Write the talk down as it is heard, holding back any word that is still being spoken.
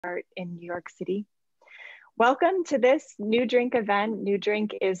art in New York City. Welcome to this New Drink event. New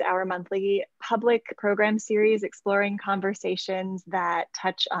Drink is our monthly public program series exploring conversations that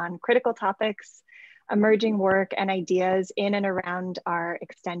touch on critical topics, emerging work, and ideas in and around our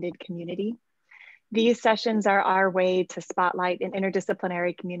extended community. These sessions are our way to spotlight an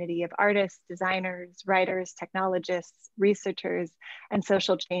interdisciplinary community of artists, designers, writers, technologists, researchers, and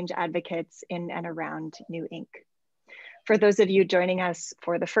social change advocates in and around New Inc. For those of you joining us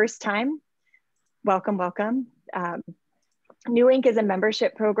for the first time, welcome, welcome. New Inc. is a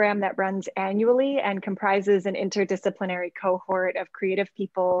membership program that runs annually and comprises an interdisciplinary cohort of creative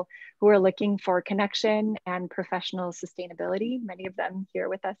people who are looking for connection and professional sustainability. Many of them here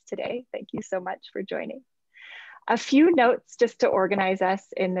with us today. Thank you so much for joining. A few notes just to organize us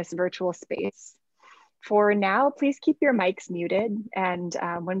in this virtual space. For now, please keep your mics muted. And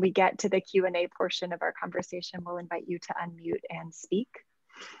when we get to the Q&A portion of our conversation, we'll invite you to unmute and speak.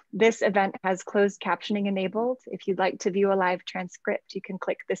 This event has closed captioning enabled. If you'd like to view a live transcript, you can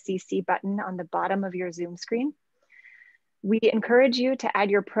click the CC button on the bottom of your Zoom screen. We encourage you to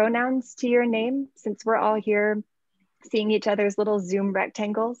add your pronouns to your name. Since we're all here seeing each other's little Zoom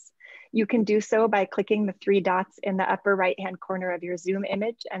rectangles, you can do so by clicking the 3 dots in the upper right-hand corner of your Zoom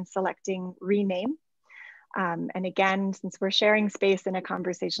image and selecting rename. And again, since we're sharing space in a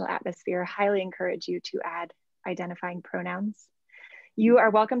conversational atmosphere, highly encourage you to add identifying pronouns. You are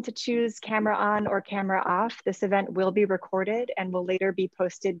welcome to choose camera on or camera off. This event will be recorded and will later be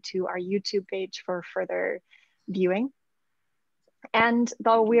posted to our YouTube page for further viewing. And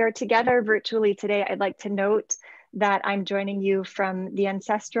though we are together virtually today, I'd like to note that I'm joining you from the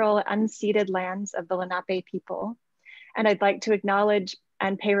ancestral unceded lands of the Lenape people. And I'd like to acknowledge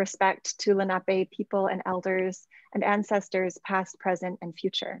and pay respect to Lenape people and elders and ancestors past, present, and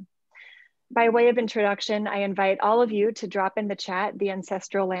future. By way of introduction, I invite all of you to drop in the chat the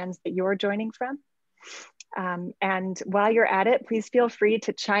ancestral lands that you're joining from. And while you're at it, please feel free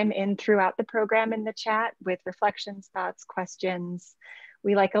to chime in throughout the program in the chat with reflections, thoughts, questions.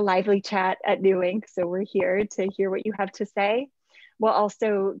 We like a lively chat at New Inc., so we're here to hear what you have to say. We'll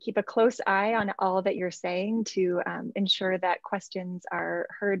also keep a close eye on all that you're saying to ensure that questions are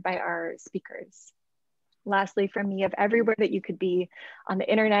heard by our speakers. Lastly, from me, of everywhere that you could be on the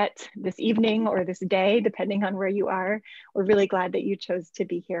internet this evening or this day, depending on where you are, we're really glad that you chose to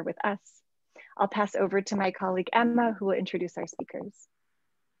be here with us. I'll pass over to my colleague, Emma, who will introduce our speakers.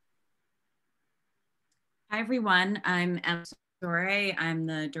 Hi, everyone. I'm Emma Sore. I'm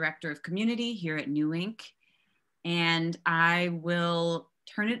the Director of Community here at New Inc. And I will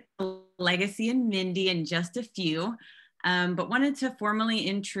turn it to Legacy and Mindy in just a few. But wanted to formally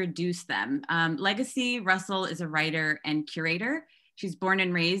introduce them. Legacy Russell is a writer and curator. She's born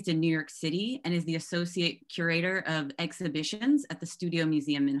and raised in New York City and is the associate curator of exhibitions at the Studio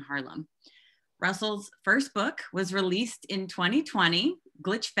Museum in Harlem. Russell's first book was released in 2020,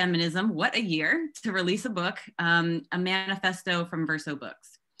 Glitch Feminism, what a year to release a book, a manifesto from Verso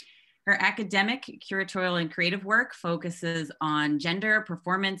Books. Her academic, curatorial, and creative work focuses on gender,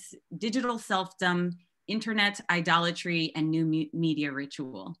 performance, digital selfdom, internet, idolatry, and new media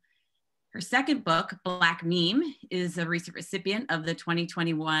ritual. Her second book, Black Meme, is a recent recipient of the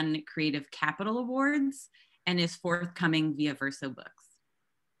 2021 Creative Capital Awards and is forthcoming via Verso Books.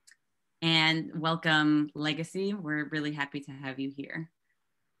 And welcome, Legacy. We're really happy to have you here.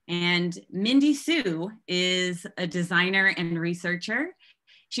 And Mindy Seu is a designer and researcher.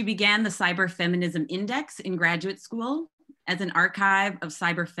 She began the Cyberfeminism Index in graduate school as an archive of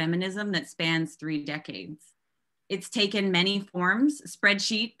cyberfeminism that spans 3 decades. It's taken many forms: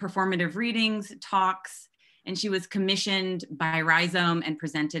 spreadsheet, performative readings, talks, and she was commissioned by Rhizome and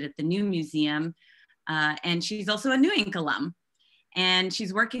presented at the New Museum. And she's also a New Inc. alum. And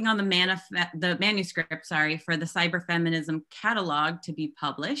she's working on the manuscript for the Cyberfeminism catalog to be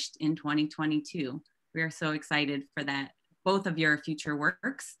published in 2022. We are so excited for that, both of your future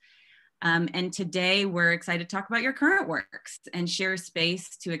works. And today we're excited to talk about your current works and share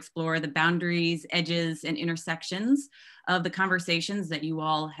space to explore the boundaries, edges, and intersections of the conversations that you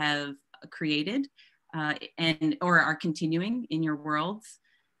all have created or are continuing in your worlds.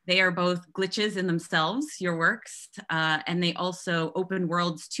 They are both glitches in themselves, your works, and they also open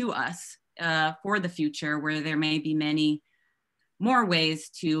worlds to us for the future, where there may be many more ways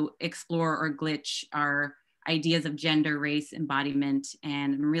to explore or glitch our ideas of gender, race, embodiment,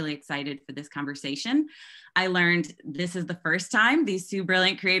 and I'm really excited for this conversation. I learned this is the first time these 2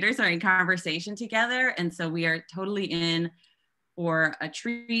 brilliant creators are in conversation together, and so we are totally in for a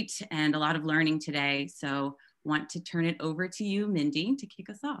treat and a lot of learning today. So want to turn it over to you, Mindy, to kick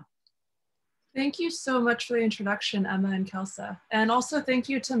us off. Thank you so much for the introduction, Emma and Kelsa. And also thank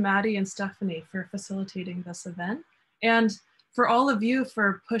you to Maddie and Stephanie for facilitating this event. And for all of you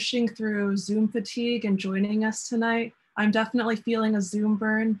for pushing through Zoom fatigue and joining us tonight. I'm definitely feeling a Zoom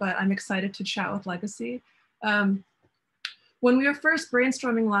burn, but I'm excited to chat with Legacy. When we were first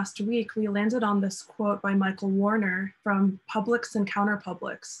brainstorming last week, we landed on this quote by Michael Warner from Publics and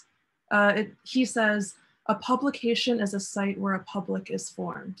Counterpublics. He says, "A publication is a site where a public is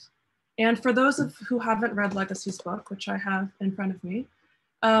formed." And for those who haven't read Legacy's book, which I have in front of me,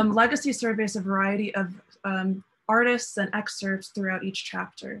 Legacy surveys a variety of artists and excerpts throughout each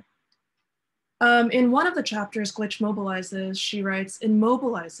chapter. In one of the chapters, Glitch Mobilizes, she writes, "In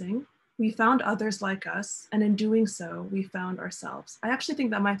mobilizing, we found others like us, and in doing so, we found ourselves." I actually think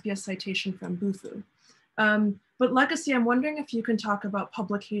that might be a citation from Bufu. But Legacy, I'm wondering if you can talk about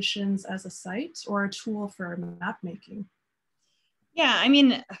publications as a site or a tool for map making. Yeah, I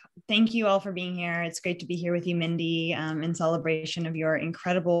mean, thank you all for being here. It's great to be here with you, Mindy, in celebration of your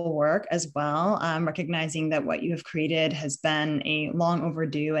incredible work as well, recognizing that what you have created has been a long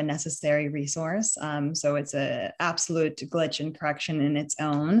overdue and necessary resource. So it's an absolute glitch and correction in its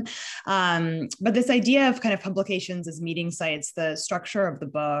own. But this idea of kind of publications as meeting sites, the structure of the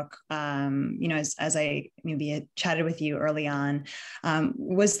book, you know, as I maybe chatted with you early on,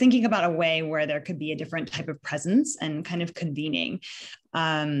 was thinking about a way where there could be a different type of presence and kind of convening.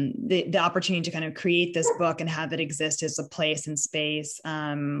 The opportunity to kind of create this book and have it exist as a place and space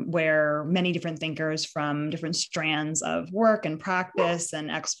where many different thinkers from different strands of work and practice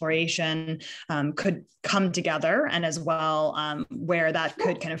and exploration could come together, and as well where that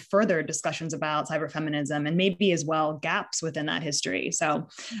could kind of further discussions about cyberfeminism and maybe as well gaps within that history. So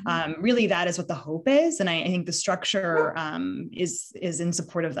really that is what the hope is, and I think the structure is in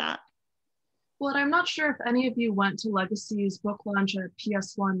support of that. Well, and I'm not sure if any of you went to Legacy's book launch at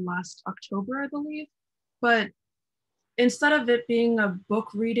PS1 last October, I believe, but instead of it being a book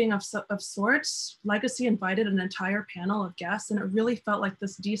reading of sorts, Legacy invited an entire panel of guests, and it really felt like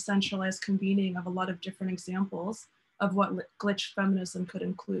this decentralized convening of a lot of different examples of what glitch feminism could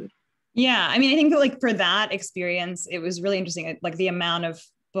include. Yeah, I mean, I think that like for that experience, it was really interesting, like the amount of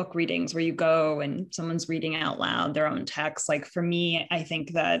book readings where you go and someone's reading out loud their own text. Like for me, I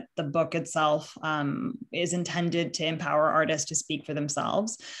think that the book itself is intended to empower artists to speak for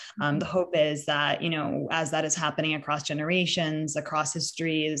themselves. The hope is that, you know, as that is happening across generations, across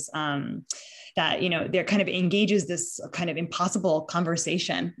histories, that, you know, there kind of engages this kind of impossible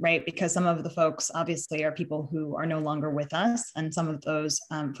conversation, right? Because some of the folks obviously are people who are no longer with us. And some of those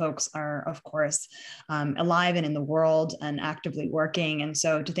folks are, of course, alive and in the world and actively working. And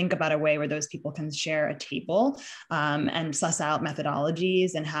so to think about a way where those people can share a table and suss out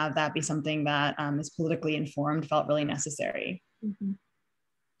methodologies and have that be something that is politically informed felt really necessary. Mm-hmm.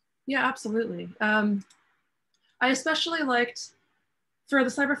 Yeah, absolutely. I especially liked, for the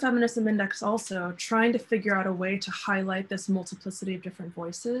Cyberfeminism Index also, trying to figure out a way to highlight this multiplicity of different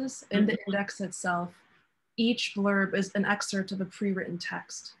voices. In the index itself, each blurb is an excerpt of a pre-written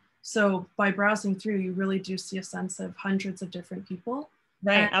text. So by browsing through, you really do see a sense of hundreds of different people.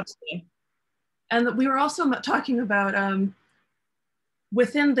 Right, absolutely. And we were also talking about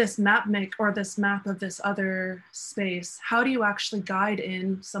within this map of this other space, how do you actually guide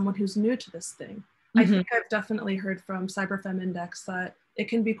in someone who's new to this thing? I think I've definitely heard from Cyberfem Index that it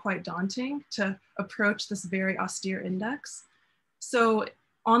can be quite daunting to approach this very austere index. So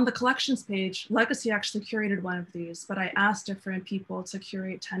on the collections page, Legacy actually curated one of these, but I asked different people to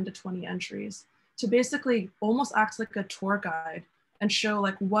curate 10 to 20 entries to basically almost act like a tour guide and show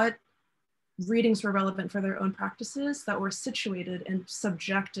like what readings were relevant for their own practices that were situated in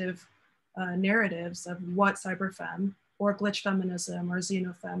subjective narratives of what cyberfem or glitch feminism or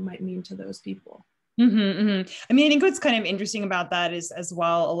xenofem might mean to those people. I mean, I think what's kind of interesting about that is as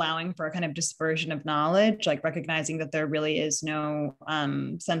well allowing for a kind of dispersion of knowledge, like recognizing that there really is no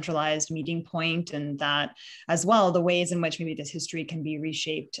centralized meeting point, and that as well, the ways in which maybe this history can be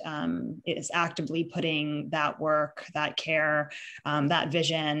reshaped is actively putting that work, that care, that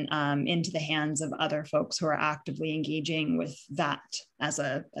vision into the hands of other folks who are actively engaging with that as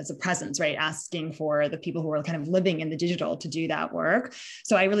a presence, right? Asking for the people who are kind of living in the digital to do that work.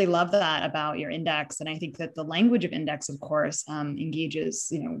 So I really love that about your index. And I think that the language of index, of course, engages,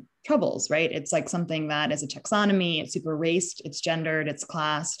 you know, troubles, right? It's like something that is a taxonomy, it's super raced, it's gendered, it's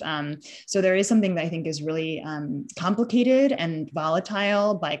classed. So there is something that I think is really complicated and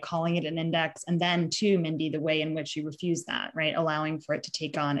volatile by calling it an index. And then too, Mindy, the way in which you refuse that, right? Allowing for it to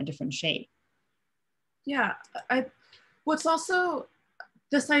take on a different shape. Yeah, what's also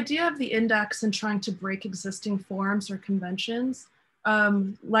this idea of the index and trying to break existing forms or conventions,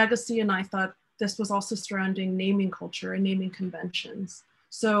 Legacy and I thought this was also surrounding naming culture and naming conventions.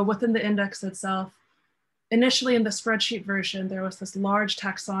 So within the index itself, initially in the spreadsheet version, there was this large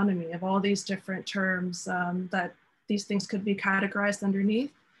taxonomy of all these different terms that these things could be categorized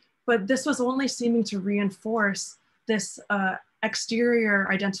underneath. But this was only seeming to reinforce this exterior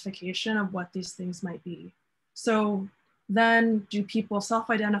identification of what these things might be. So then do people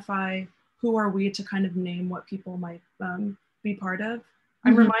self-identify? Who are we to kind of name what people might be part of?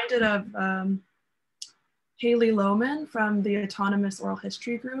 I'm reminded of Haley Lohman from the Autonomous Oral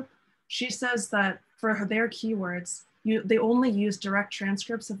History Group. She says that for their keywords, they only use direct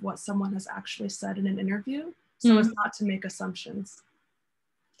transcripts of what someone has actually said in an interview, so as not to make assumptions.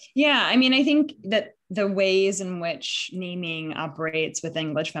 Yeah, I mean, I think that the ways in which naming operates with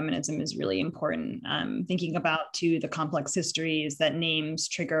English feminism is really important. Thinking about too the complex histories that names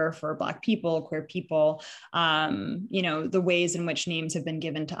trigger for Black people, queer people, you know, the ways in which names have been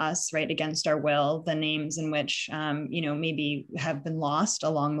given to us, right, against our will, the names in which, you know, maybe have been lost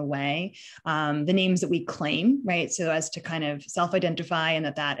along the way, the names that we claim, right, so as to kind of self-identify, and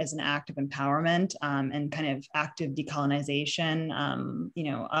that is an act of empowerment and kind of active decolonization,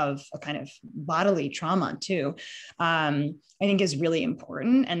 you know, of a kind of bodily trauma too, I think is really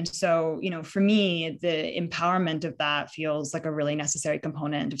important. And so, you know, for me, the empowerment of that feels like a really necessary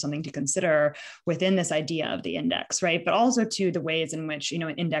component of something to consider within this idea of the index, right? But also to the ways in which, you know,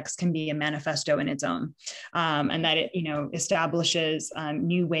 an index can be a manifesto in its own, and that it, you know, establishes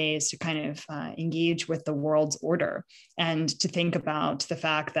new ways to kind of engage with the world's order, and to think about the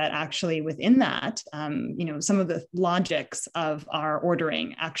fact that actually within that, you know, some of the logics of our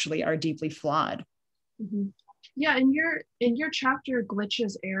ordering actually are deeply flawed. Mm-hmm. Yeah, in your chapter,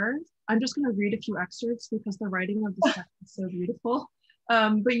 Glitches, Errors, I'm just going to read a few excerpts because the writing of this text is so beautiful.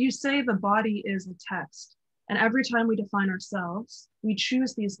 But you say the body is a text, and every time we define ourselves, we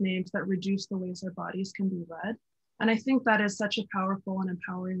choose these names that reduce the ways our bodies can be read. And I think that is such a powerful and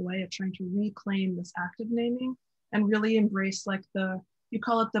empowering way of trying to reclaim this active naming and really embrace, like, you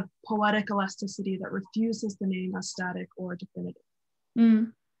call it the poetic elasticity that refuses the name as static or definitive.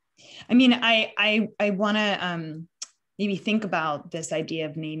 Mm. I mean, I want to maybe think about this idea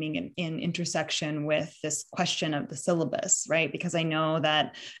of naming in intersection with this question of the syllabus, right? Because I know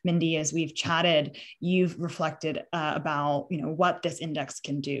that, Mindy, as we've chatted, you've reflected about, you know, what this index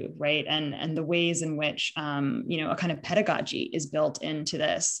can do, right? And the ways in which, you know, a kind of pedagogy is built into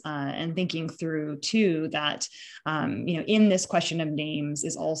this, and thinking through too that, you know, in this question of names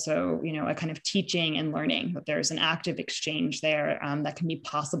is also, you know, a kind of teaching and learning, that there's an active exchange there that can be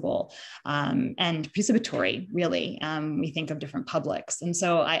possible and participatory, really. We think of different publics. And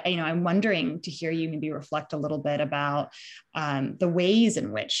so you know, I'm wondering to hear you maybe reflect a little bit about the ways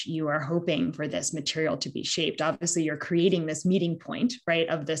in which you are hoping for this material to be shaped. Obviously, you're creating this meeting point, right,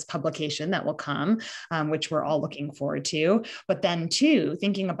 of this publication that will come, which we're all looking forward to. But then too,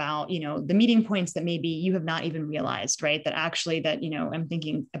 thinking about, you know, the meeting points that maybe you have not even realized, right, that actually that, you know, I'm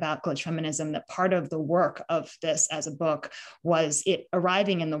thinking about Glitch Feminism, that part of the work of this as a book was it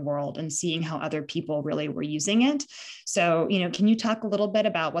arriving in the world and seeing how other people really were using it. So, you know, can you talk a little bit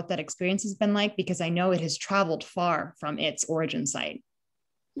about what that experience has been like? Because I know it has traveled far from its origin site.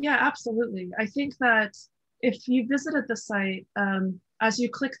 Yeah, absolutely. I think that if you visited the site, as you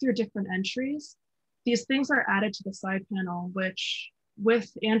click through different entries, these things are added to the side panel, which with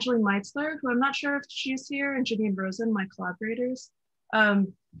Angeline Meitzler, who I'm not sure if she's here, and Janine Rosen, my collaborators,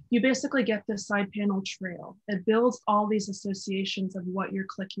 you basically get this side panel trail. It builds all these associations of what you're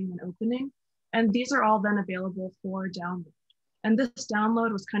clicking and opening. And these are all then available for download. And this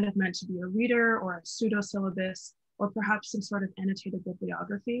download was kind of meant to be a reader or a pseudo syllabus, or perhaps some sort of annotated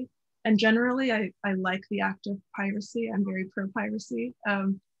bibliography. And generally, I like the act of piracy. I'm very pro-piracy.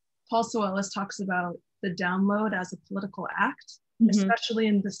 Paul Soelis talks about the download as a political act, especially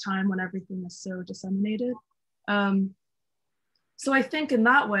in this time when everything is so disseminated. So I think in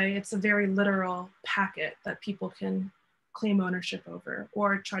that way, it's a very literal packet that people can claim ownership over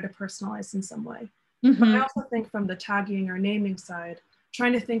or try to personalize in some way. But I also think from the tagging or naming side,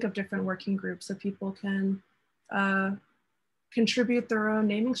 trying to think of different working groups so people can contribute their own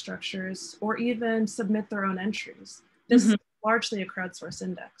naming structures or even submit their own entries. This is largely a crowdsourced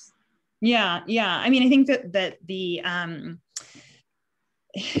index. Yeah, yeah. I mean, I think that the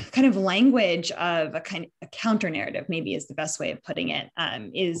kind of language of a counter narrative, maybe is the best way of putting it,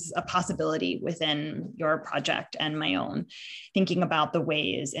 is a possibility within your project and my own, thinking about the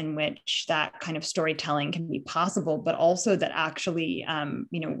ways in which that kind of storytelling can be possible, but also that actually,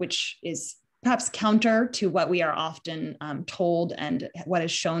 you know, which is perhaps counter to what we are often told and what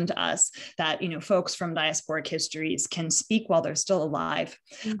is shown to us, that, folks from diasporic histories can speak while they're still alive.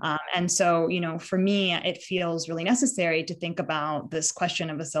 And so, for me, it feels really necessary to think about this question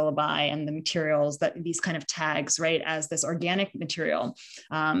of the syllabi and the materials, that these kind of tags, right, as this organic material,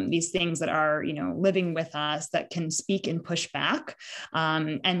 these things that are, living with us, that can speak and push back,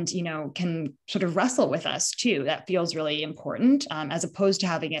 and, can sort of wrestle with us too. That feels really important, as opposed to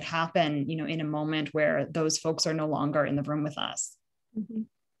having it happen, in a moment where those folks are no longer in the room with us.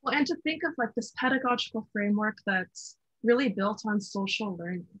 Well, and to think of like this pedagogical framework that's really built on social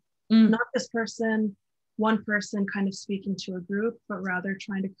learning, not this one person kind of speaking to a group, but rather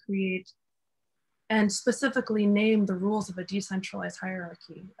trying to create and specifically name the rules of a decentralized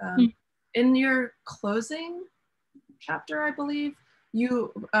hierarchy. In your closing chapter, I believe,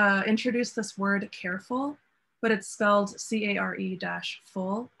 you introduced this word careful, but it's spelled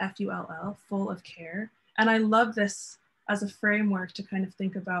C-A-R-E-full, F-U-L-L, full of care. And I love this as a framework to kind of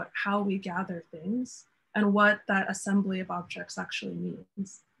think about how we gather things and what that assembly of objects actually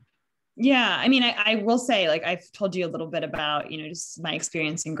means. Yeah, I mean, I will say, like, I've told you a little bit about, just my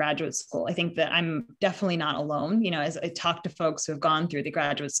experience in graduate school. I think that I'm definitely not alone, as I talk to folks who have gone through the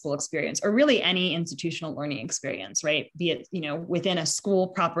graduate school experience, or really any institutional learning experience, right? Be it, within a school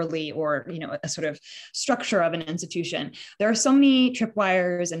properly, or, a sort of structure of an institution. There are so many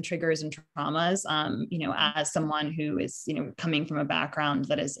tripwires and triggers and traumas, as someone who is, coming from a background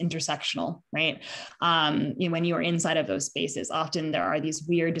that is intersectional, right? When you are inside of those spaces, often there are these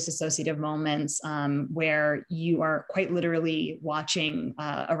weird dissociative moments where you are quite literally watching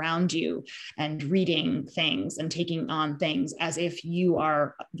around you and reading things and taking on things as if you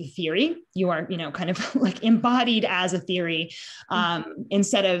are the theory. You are, kind of like embodied as a theory,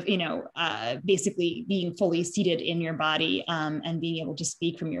 instead of, basically being fully seated in your body, and being able to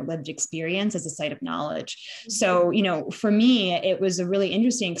speak from your lived experience as a site of knowledge. So, for me, it was a really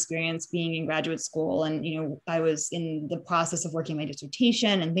interesting experience being in graduate school. And, I was in the process of working my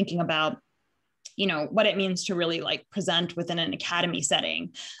dissertation and thinking about, what it means to really like present within an academy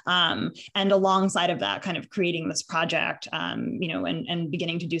setting. And alongside of that, kind of creating this project, and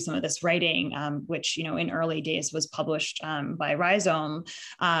beginning to do some of this writing, which, in early days was published by Rhizome.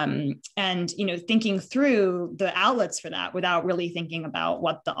 And, thinking through the outlets for that without really thinking about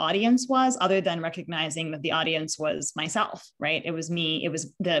what the audience was, other than recognizing that the audience was myself, right? It was me, it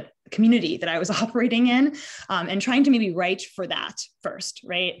was the community that I was operating in, and trying to maybe write for that first,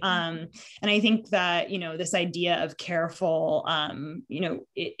 right? And I think that, this idea of careful,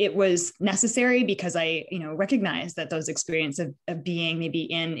 it was necessary because I, recognized that those experiences of being maybe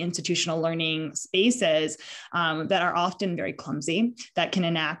in institutional learning spaces that are often very clumsy, that can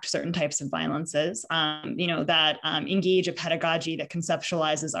enact certain types of violences, that engage a pedagogy that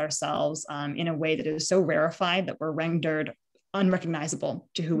conceptualizes ourselves in a way that is so rarefied that we're rendered unrecognizable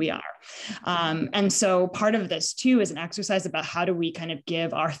to who we are. And so part of this too is an exercise about how do we kind of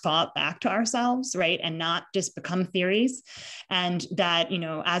give our thought back to ourselves, right? And not just become theories. And that,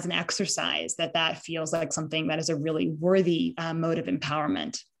 as an exercise, that feels like something that is a really worthy mode of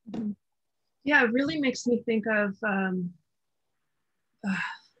empowerment. Yeah, it really makes me think of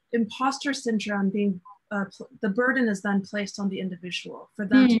imposter syndrome being, the burden is then placed on the individual for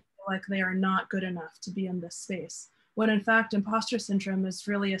them to feel like they are not good enough to be in this space. When in fact, imposter syndrome is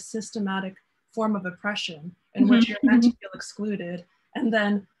really a systematic form of oppression in which you're meant to feel excluded and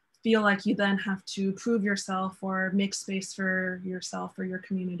then feel like you then have to prove yourself or make space for yourself or your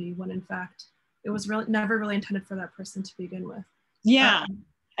community, when in fact, it was really never really intended for that person to begin with. Yeah.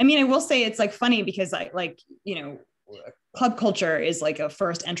 I mean, I will say it's like funny because club culture is like a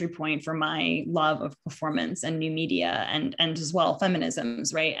first entry point for my love of performance and new media and as well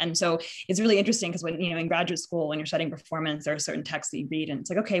feminisms, right? And so it's really interesting because when, in graduate school, when you're studying performance, there are certain texts that you read and it's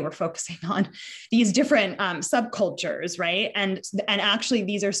like, okay, we're focusing on these different subcultures, right? And actually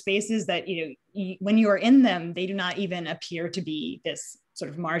these are spaces that, when you are in them, they do not even appear to be this sort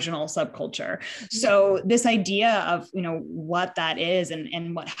of marginal subculture. So this idea of, what that is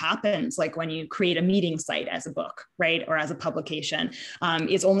and what happens, like when you create a meeting site as a book, right? Or as a publication,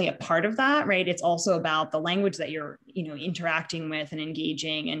 is only a part of that, right? It's also about the language that you're, interacting with and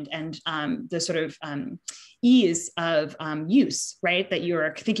engaging and the sort of ease of use, right? That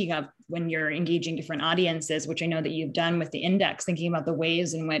you're thinking of when you're engaging different audiences, which I know that you've done with the index, thinking about the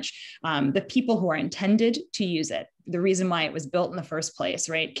ways in which the people who are intended to use it, the reason why it was built in the first place,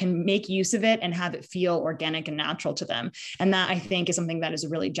 right, can make use of it and have it feel organic and natural to them. And that, I think, is something that is a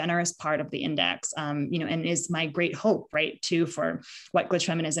really generous part of the index, and is my great hope, right, too, for what glitch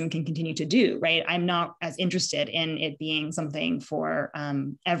feminism can continue to do, right? I'm not as interested in it being something for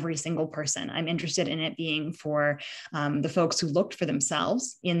every single person. I'm interested in it being for the folks who looked for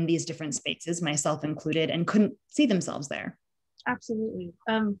themselves in these different spaces, myself included, and couldn't see themselves there. Absolutely.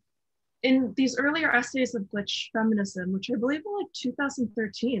 In these earlier essays of glitch feminism, which I believe were like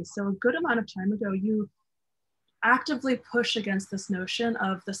 2013, so a good amount of time ago, you actively push against this notion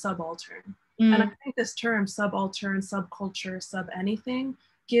of the subaltern. And I think this term, subaltern, subculture, sub anything,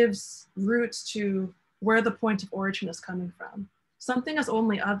 gives roots to where the point of origin is coming from. Something is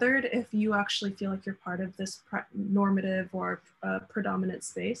only othered if you actually feel like you're part of this normative or predominant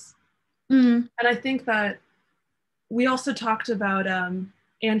space. And I think that we also talked about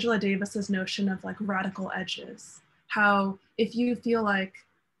Angela Davis's notion of like radical edges, how if you feel like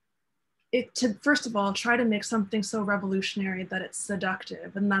to first of all try to make something so revolutionary that it's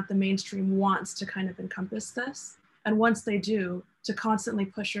seductive and that the mainstream wants to kind of encompass this, and once they do, to constantly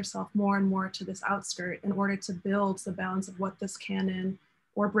push yourself more and more to this outskirt in order to build the bounds of what this canon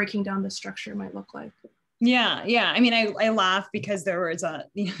or breaking down the structure might look like. Yeah. I mean, I laugh because there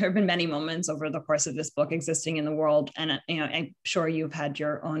have been many moments over the course of this book existing in the world, and I'm sure you've had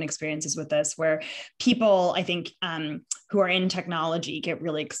your own experiences with this, where people, I think, who are in technology get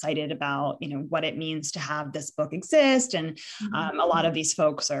really excited about, what it means to have this book exist, and a lot of these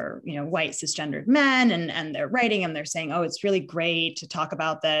folks are, white cisgendered men, and they're writing and they're saying, oh, it's really great to talk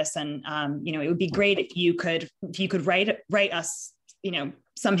about this, and it would be great if you could write us,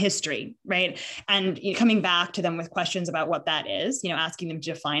 some history, right? And coming back to them with questions about what that is, asking them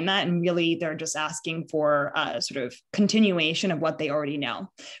to define that. And really, they're just asking for a sort of continuation of what they already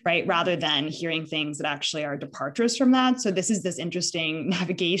know, right? Rather than hearing things that actually are departures from that. So this is this interesting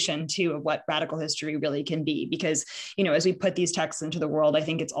navigation too of what radical history really can be, because, as we put these texts into the world, I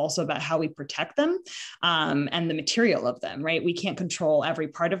think it's also about how we protect them and the material of them, right? We can't control every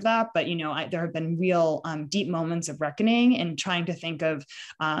part of that, but, there have been real deep moments of reckoning and trying to think of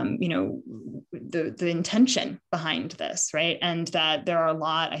the intention behind this, right? And that there are a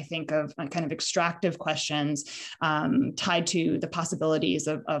lot, I think, of kind of extractive questions tied to the possibilities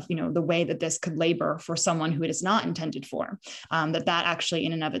of the way that this could labor for someone who it is not intended for. That actually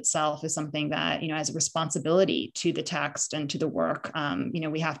in and of itself is something that, as a responsibility to the text and to the work,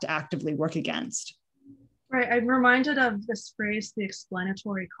 we have to actively work against. Right, I'm reminded of this phrase, the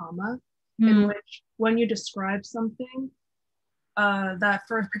explanatory comma, in which when you describe something, that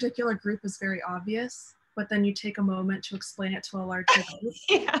for a particular group is very obvious, but then you take a moment to explain it to a larger group.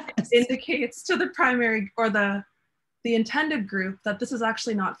 Yes. It indicates to the primary or the intended group that this is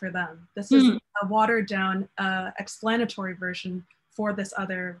actually not for them. This is a watered down explanatory version for this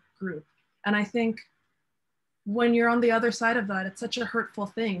other group. And I think when you're on the other side of that, it's such a hurtful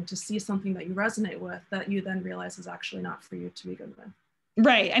thing to see something that you resonate with that you then realize is actually not for you to begin with.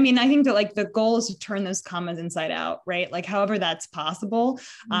 Right. I mean, I think that like the goal is to turn those commas inside out, right? Like however that's possible.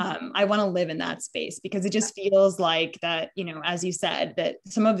 I want to live in that space because it just feels like that, as you said, that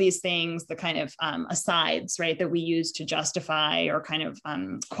some of these things, the kind of asides, right, that we use to justify or kind of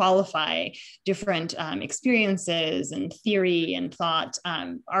qualify different experiences and theory and thought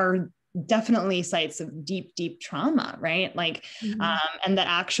are definitely sites of deep, deep trauma, right? Like, and that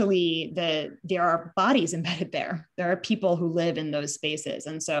actually there are bodies embedded there. There are people who live in those spaces.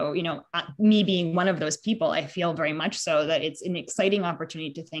 And so, me being one of those people, I feel very much so that it's an exciting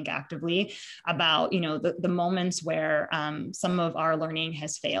opportunity to think actively about, the moments where some of our learning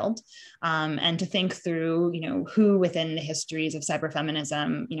has failed, and to think through, who within the histories of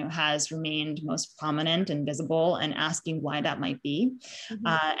cyberfeminism, has remained most prominent and visible, and asking why that might be.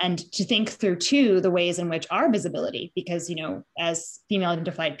 And to think through too the ways in which our visibility, because as female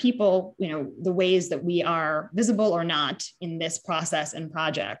identified people, the ways that we are visible or not in this process and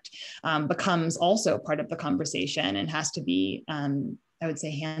project becomes also part of the conversation and has to be, I would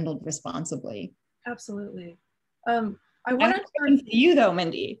say, handled responsibly. Absolutely. I want to turn to you though,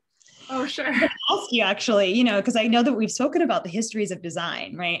 Mindy. Oh, sure. I'm gonna ask you actually, because I know that we've spoken about the histories of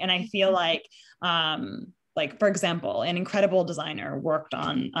design, right? And I feel like like, for example, an incredible designer worked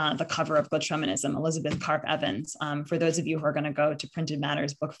on the cover of Glitch Feminism, Elizabeth Karp Evans. For those of you who are going to go to Printed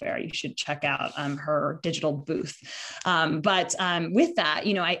Matters Book Fair, you should check out her digital booth. But with that,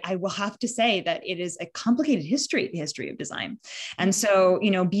 you know, I will have to say that it is a complicated history, the history of design. And so,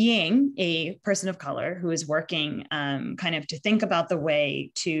 you know, being a person of color who is working kind of to think about the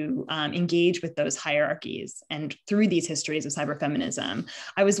way to engage with those hierarchies and through these histories of cyberfeminism,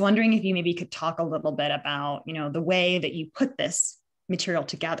 I was wondering if you maybe could talk a little bit about, you know, the way that you put this material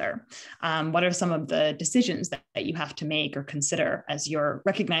together. What are some of the decisions that you have to make or consider as you're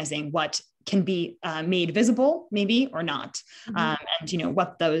recognizing what can be made visible, maybe, or not, and, you know,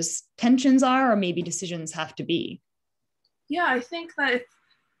 what those tensions are, or maybe decisions have to be? Yeah, I think that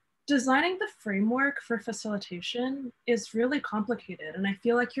designing the framework for facilitation is really complicated, and I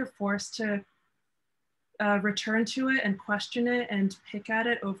feel like you're forced to return to it and question it and pick at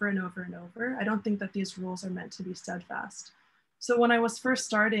it over and over and over. I don't think that these rules are meant to be steadfast. So when I was first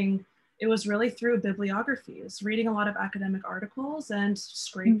starting, it was really through bibliographies, reading a lot of academic articles and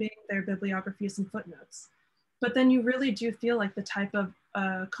scraping their bibliographies and footnotes. But then you really do feel like the type of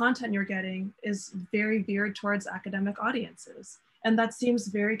content you're getting is very geared towards academic audiences. And that seems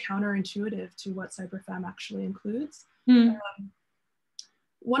very counterintuitive to what Cyberfem actually includes.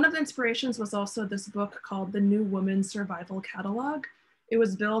 One of the inspirations was also this book called The New Woman Survival Catalog. It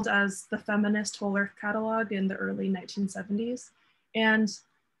was billed as the feminist whole earth catalog in the early 1970s. And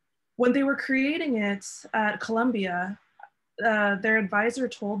when they were creating it at Columbia, their advisor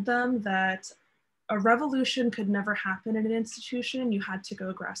told them that a revolution could never happen in an institution, you had to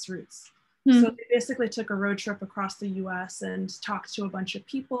go grassroots. So they basically took a road trip across the US and talked to a bunch of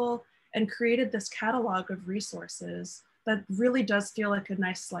people and created this catalog of resources that really does feel like a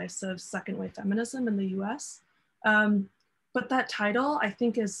nice slice of second wave feminism in the US. But that title, I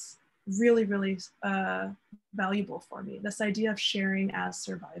think, is really, really valuable for me, this idea of sharing as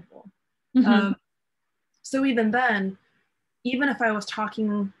survival. So even then, even if I was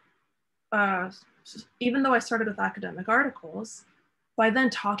talking, even though I started with academic articles, by then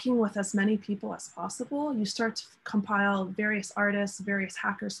talking with as many people as possible, you start to compile various artists, various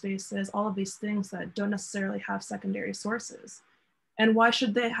hacker spaces, all of these things that don't necessarily have secondary sources. And why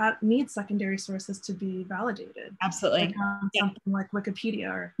should they need secondary sources to be validated? Absolutely. Like something like Wikipedia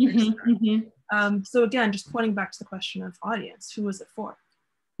or so again, just pointing back to the question of audience, who is it for?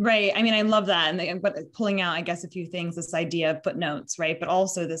 Right. I mean, I love that. But pulling out, I guess, a few things, this idea of footnotes, right? But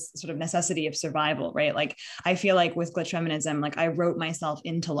also this sort of necessity of survival, right? Like, I feel like with Glitch Feminism, like I wrote myself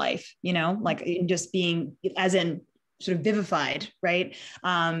into life, you know, like just being, as in sort of vivified, right?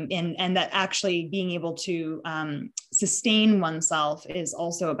 And that actually being able to sustain oneself is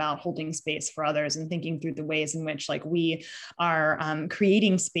also about holding space for others and thinking through the ways in which like we are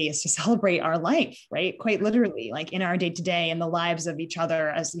creating space to celebrate our life, right? Quite literally, like in our day-to-day and the lives of each other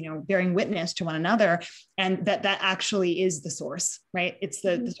as, you know, bearing witness to one another. And that actually is the source, right? It's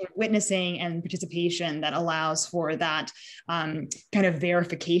the sort of witnessing and participation that allows for that kind of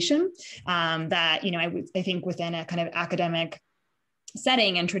verification that, you know, I think within a kind of academic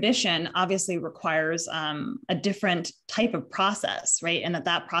setting and tradition obviously requires a different type of process, right? And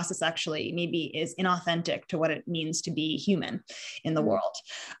that process actually maybe is inauthentic to what it means to be human in the world.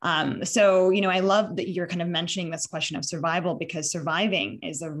 So, you know, I love that you're kind of mentioning this question of survival, because surviving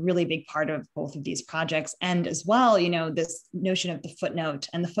is a really big part of both of these projects. And as well, you know, this notion of the footnote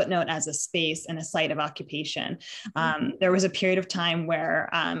and the footnote as a space and a site of occupation. There was a period of time where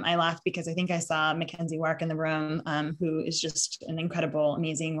I laughed because I think I saw Mackenzie Wark in the room, who is just an incredible,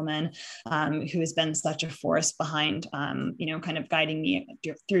 amazing woman who has been such a force behind, you know, kind of guiding me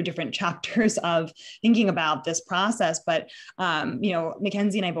through different chapters of thinking about this process. But, you know,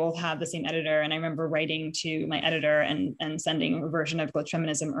 Mackenzie and I both have the same editor. And I remember writing to my editor and sending a version of Glitch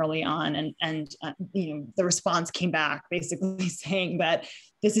Feminism early on. And you know, the response came back basically saying that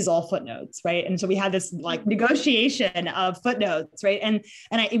this is all footnotes, right? And so we had this like negotiation of footnotes, right? And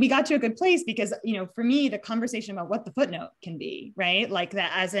we got to a good place because, you know, for me, the conversation about what the footnote can be, right? Like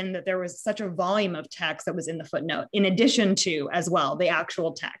that, as in that there was such a volume of text that was in the footnote, in addition to as well the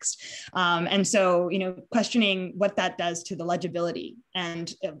actual text. And so, you know, questioning what that does to the legibility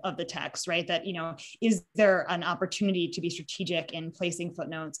and of the text, right? That, you know, is there an opportunity to be strategic in placing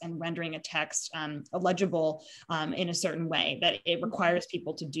footnotes and rendering a text legible in a certain way that it requires people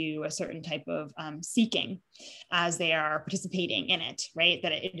people to do a certain type of seeking as they are participating in it, right?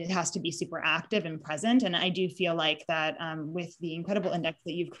 That it has to be super active and present. And I do feel like that with the incredible index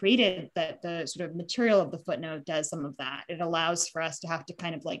that you've created, that the sort of material of the footnote does some of that. It allows for us to have to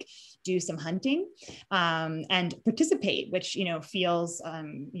kind of like do some hunting and participate, which, feels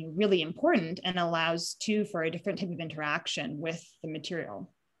really important, and allows too for a different type of interaction with the material.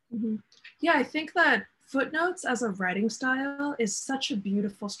 Mm-hmm. Yeah, I think that footnotes as a writing style is such a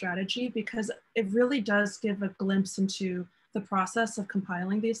beautiful strategy because it really does give a glimpse into the process of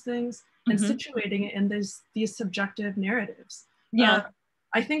compiling these things and situating it in these subjective narratives. Yeah.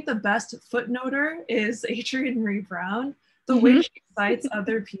 I think the best footnoter is Adrienne Marie Brown. The way she cites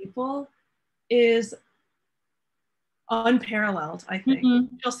other people is unparalleled, I think.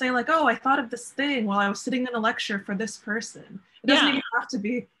 She'll say like, oh, I thought of this thing while I was sitting in a lecture for this person. It doesn't even have to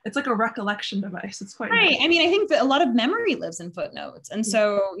be, it's like a recollection device. It's quite right. nice. I mean, I think that a lot of memory lives in footnotes. And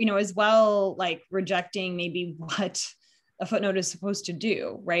so, as well, like rejecting maybe what a footnote is supposed to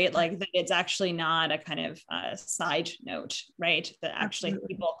do, right? Like that it's actually not a kind of side note, right? That actually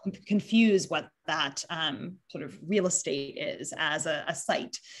people confuse what that sort of real estate is as a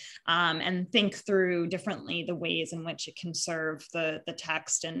site, and think through differently the ways in which it can serve the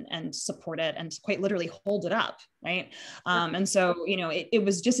text and support it and quite literally hold it up, right? And so, it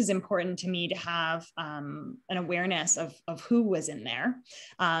was just as important to me to have an awareness of who was in there,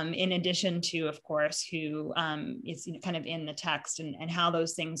 in addition to, of course, who is kind of in the text, and how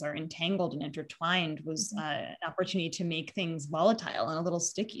those things are entangled and intertwined was an opportunity to make things volatile and a little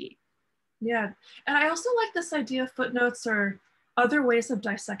sticky. Yeah, and I also like this idea of footnotes or other ways of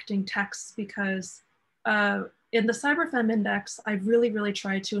dissecting texts, because in the Cyberfem Index, I really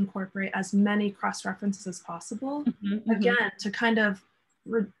tried to incorporate as many cross-references as possible, again, to kind of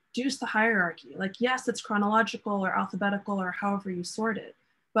reduce the hierarchy. Like, yes, it's chronological or alphabetical or however you sort it,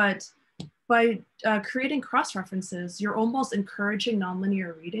 but by creating cross-references, you're almost encouraging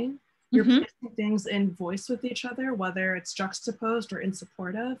nonlinear reading. You're placing things in voice with each other, whether it's juxtaposed or in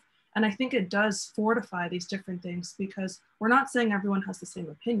support of. And I think it does fortify these different things, because we're not saying everyone has the same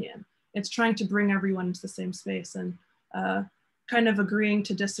opinion. It's trying to bring everyone into the same space and kind of agreeing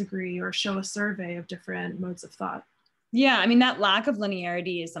to disagree or show a survey of different modes of thought. Yeah, I mean, that lack of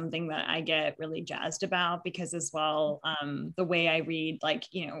linearity is something that I get really jazzed about, because as well, the way I read, like,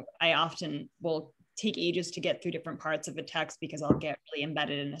 I often will take ages to get through different parts of a text because I'll get really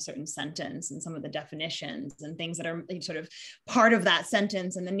embedded in a certain sentence and some of the definitions and things that are sort of part of that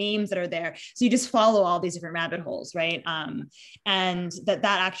sentence and the names that are there. So you just follow all these different rabbit holes, right? And that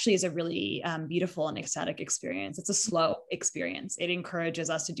actually is a really beautiful and ecstatic experience. It's a slow experience. It encourages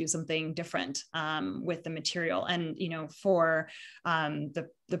us to do something different with the material. And, for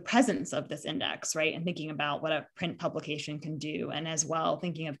the presence of this index, right? And thinking about what a print publication can do. And as well,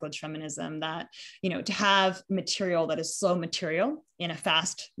 thinking of glitch feminism, that, to have material that is slow material in a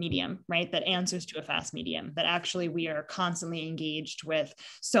fast medium, right? That answers to a fast medium, that actually we are constantly engaged with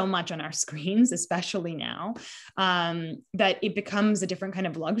so much on our screens, especially now, that it becomes a different kind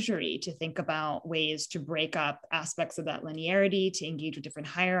of luxury to think about ways to break up aspects of that linearity, to engage with different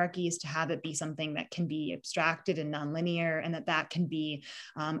hierarchies, to have it be something that can be abstracted and nonlinear, and that can be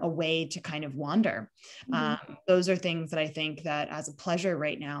a way to kind of wander. Those are things that I think that as a pleasure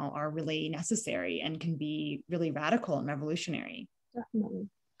right now are really necessary and can be really radical and revolutionary. Definitely.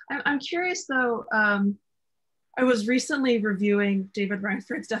 I'm curious though, I was recently reviewing David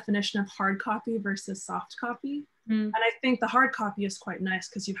Reinford's definition of hard copy versus soft copy. And I think the hard copy is quite nice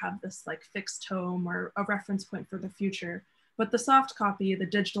because you have this like fixed tome or a reference point for the future. But the soft copy, the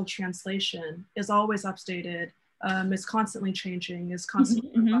digital translation, is always updated, is constantly changing, is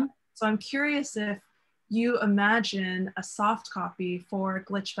constantly So I'm curious if you imagine a soft copy for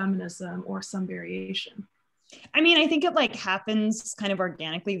glitch feminism or some variation. I mean, I think it like happens kind of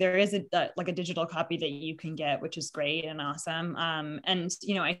organically. There is like a digital copy that you can get, which is great and awesome. And,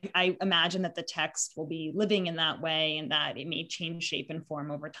 I imagine that the text will be living in that way and that it may change shape and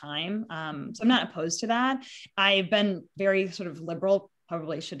form over time. So I'm not opposed to that. I've been very sort of liberal,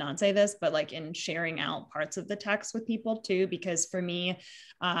 probably should not say this, but like in sharing out parts of the text with people too, because for me,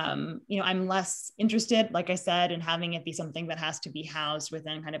 I'm less interested, like I said, in having it be something that has to be housed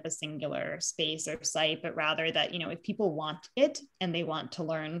within kind of a singular space or site, but rather that, if people want it and they want to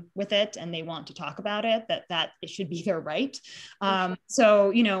learn with it and they want to talk about it, that it should be their right.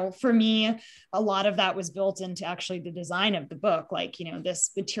 So, for me, a lot of that was built into actually the design of the book. Like,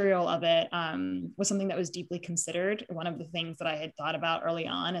 this material of it was something that was deeply considered. One of the things that I had thought about about early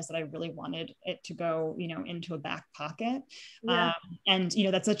on is that I really wanted it to go, you know, into a back pocket. Yeah. And, you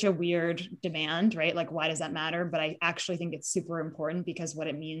know, that's such a weird demand, right? Like, why does that matter? But I actually think it's super important because what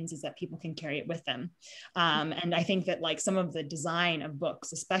it means is that people can carry it with them. And I think that like some of the design of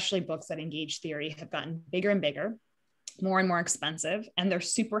books, especially books that engage theory, have gotten bigger and bigger, more and more expensive, and they're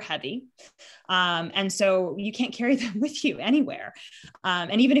super heavy. And so you can't carry them with you anywhere.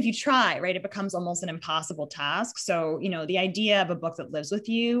 And even if you try, right, it becomes almost an impossible task. So, you know, the idea of a book that lives with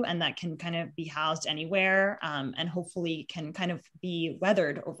you and that can kind of be housed anywhere, and hopefully can kind of be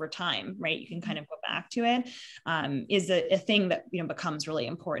weathered over time, right? You can kind of go back to it, is a thing that, you know, becomes really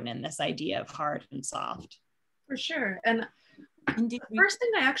important in this idea of hard and soft. For sure. And the first thing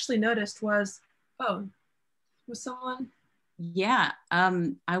I actually noticed was, oh, was someone? Yeah,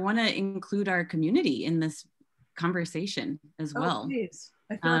 I want to include our community in this conversation as well. Please.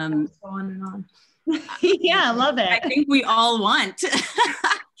 I feel like that go on and on. Yeah, I love it. I think we all want.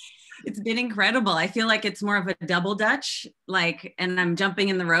 It's been incredible. I feel like it's more of a double Dutch, like, and I'm jumping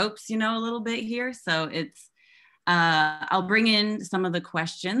in the ropes, you know, a little bit here. So it's, I'll bring in some of the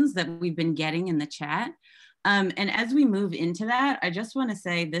questions that we've been getting in the chat. And as we move into that, I just want to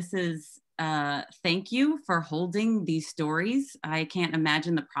say this is, thank you for holding these stories. I can't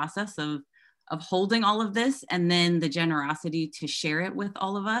imagine the process of holding all of this and then the generosity to share it with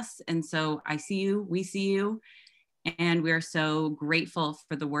all of us. And so I see you, we see you, and we're so grateful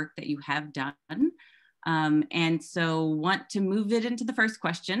for the work that you have done. And so want to move it into the first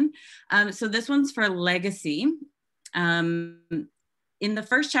question. So this one's for legacy. In the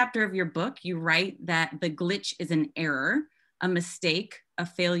first chapter of your book, you write that the glitch is an error, a mistake, a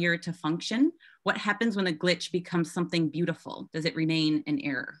failure to function. What happens when a glitch becomes something beautiful? Does it remain an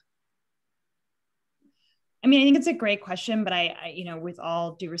error? I mean, I think it's a great question, but I you know, with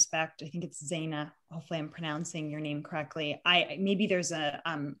all due respect, I think it's Zaina. Hopefully I'm pronouncing your name correctly. Maybe there's a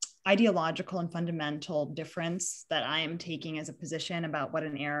ideological and fundamental difference that I am taking as a position about what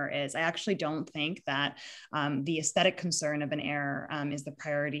an error is. I actually don't think that the aesthetic concern of an error is the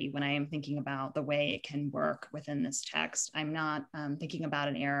priority when I am thinking about the way it can work within this text. I'm not thinking about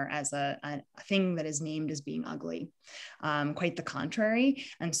an error as a thing that is named as being ugly, quite the contrary.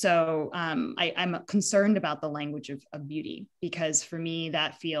 And so I'm concerned about the language of beauty, because for me,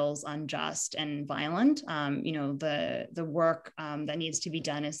 that feels unjust and violent. You know, the work that needs to be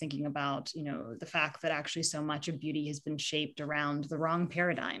done is thinking about, you know, the fact that actually so much of beauty has been shaped around the wrong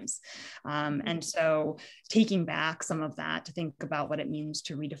paradigms. And so taking back some of that to think about what it means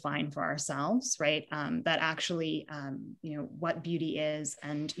to redefine for ourselves, right? That actually, you know, what beauty is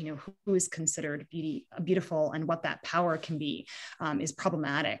and, you know, who is considered beautiful and what that power can be is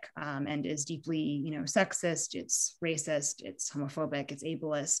problematic and is deeply, you know, sexist, it's racist, it's homophobic, it's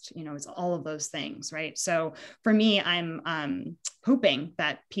ableist, you know, it's all of those things, right? So for me, I'm hoping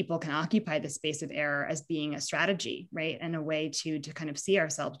that people can occupy the space of error as being a strategy, right? And a way to kind of see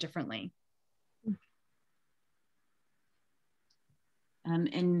ourselves differently.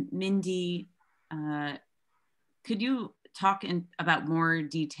 And Mindy, could you talk about more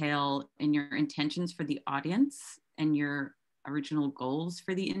detail in your intentions for the audience and your original goals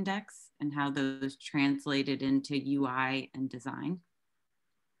for the index and how those translated into UI and design?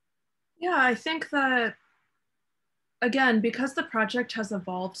 Yeah, I think that, again, because the project has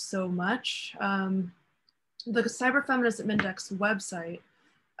evolved so much, the Cyberfeminism Index website,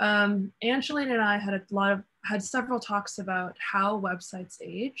 Angeline and I had several talks about how websites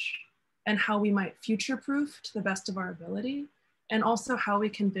age and how we might future-proof to the best of our ability, and also how we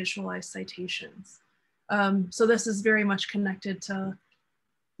can visualize citations. So this is very much connected to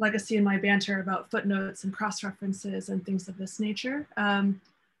Legacy and my banter about footnotes and cross-references and things of this nature.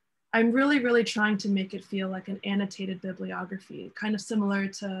 I'm really trying to make it feel like an annotated bibliography, kind of similar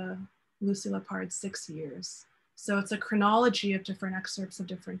to Lucy Lepard's 6 Years. So it's a chronology of different excerpts of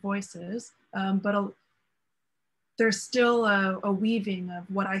different voices, but there's still a weaving of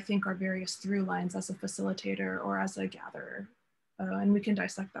what I think are various through lines as a facilitator or as a gatherer. And we can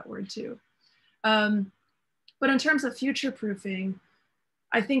dissect that word too. But in terms of future-proofing,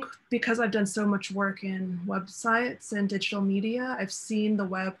 I think because I've done so much work in websites and digital media, I've seen the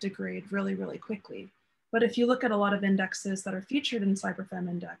web degrade really quickly. But if you look at a lot of indexes that are featured in Cyberfem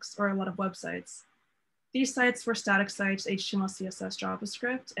Index or a lot of websites, these sites were static sites, HTML, CSS,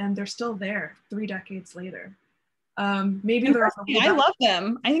 JavaScript, and they're still there 3 decades later. Maybe they're I love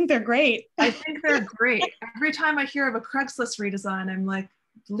them. I think they're great. I think they're great. Every time I hear of a Craigslist redesign, I'm like,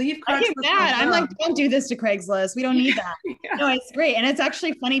 leave Craigslist. I'm like, don't do this to Craigslist. We don't need that. Yeah. No, it's great. And it's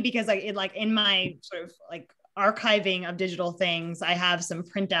actually funny because in my sort of like archiving of digital things. I have some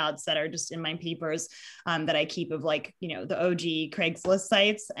printouts that are just in my papers that I keep of like, you know, the OG Craigslist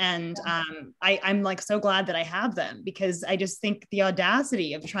sites. And I'm like so glad that I have them, because I just think the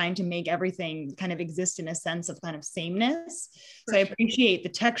audacity of trying to make everything kind of exist in a sense of kind of sameness. So I appreciate the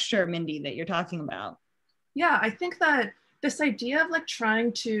texture, Mindy, that you're talking about. Yeah, I think that this idea of like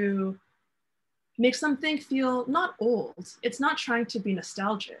trying to make something feel not old. It's not trying to be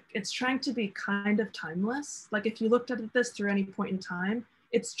nostalgic. It's trying to be kind of timeless. Like if you looked at this through any point in time,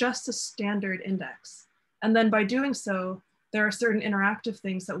 it's just a standard index. And then by doing so, there are certain interactive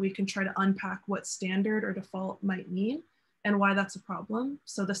things that we can try to unpack what standard or default might mean and why that's a problem.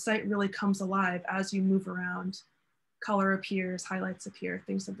 So the site really comes alive as you move around, color appears, highlights appear,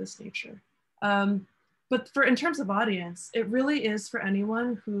 things of this nature. But in terms of audience, it really is for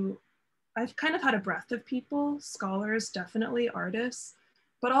anyone who, I've kind of had a breadth of people, scholars, definitely artists,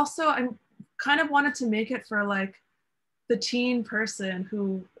 but also I'm kind of wanted to make it for like the teen person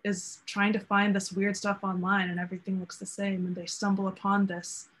who is trying to find this weird stuff online and everything looks the same, and they stumble upon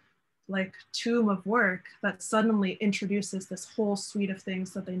this like tomb of work that suddenly introduces this whole suite of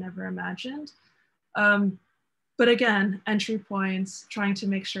things that they never imagined. But again, entry points, trying to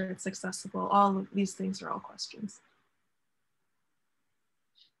make sure it's accessible, all of these things are all questions.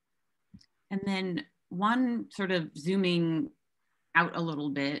 And then one sort of zooming out a little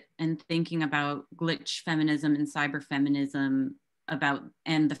bit and thinking about glitch feminism and cyberfeminism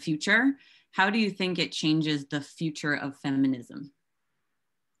and the future, how do you think it changes the future of feminism?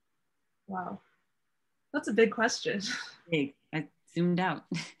 Wow, that's a big question. Big, I zoomed out.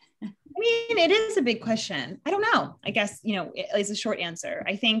 I mean, it is a big question. I don't know. I guess, you know, it's a short answer.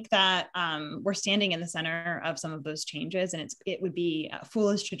 I think that we're standing in the center of some of those changes, and it would be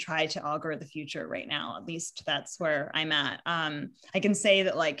foolish to try to augur the future right now. At least that's where I'm at. I can say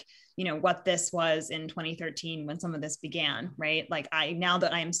that, like, you know, what this was in 2013 when some of this began, right? Like now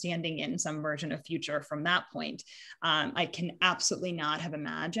that I'm standing in some version of future from that point, I can absolutely not have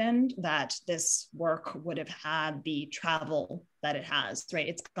imagined that this work would have had the travel that it has, right?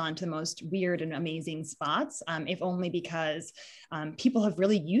 It's gone to the most weird and amazing spots, if only because people have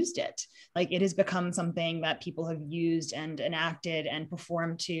really used it. Like it has become something that people have used and enacted and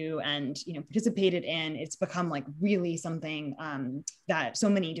performed to and, you know, participated in. It's become like really something that so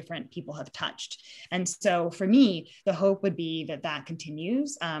many different people have touched. And so for me, the hope would be that that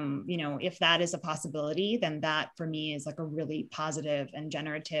continues. You know, if that is a possibility, then that for me is like a really positive and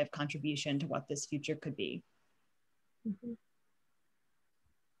generative contribution to what this future could be. Mm-hmm.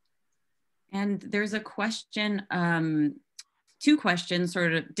 And there's a question, two questions,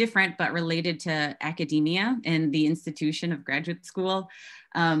 sort of different but related to academia and the institution of graduate school.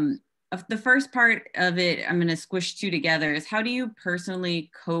 The first part of it, I'm going to squish two together, is how do you personally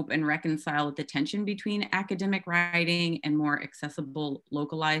cope and reconcile with the tension between academic writing and more accessible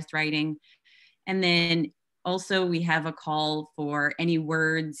localized writing? And then also we have a call for any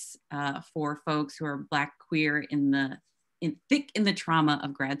words for folks who are Black, queer, thick in the trauma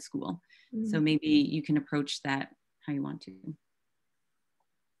of grad school. Mm-hmm. So maybe you can approach that how you want to.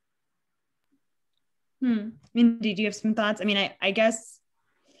 Mindy, do you have some thoughts? I mean, I guess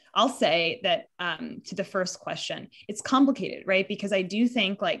I'll say that to the first question, it's complicated, right? Because I do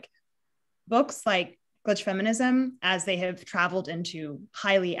think like books like Glitch Feminism, as they have traveled into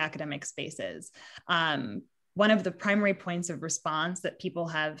highly academic spaces, one of the primary points of response that people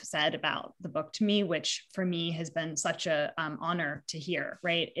have said about the book to me, which for me has been such a honor to hear,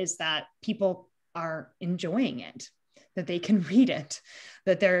 right, is that people are enjoying it, that they can read it,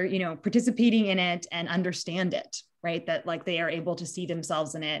 that they're, you know, participating in it and understand it, right? That like they are able to see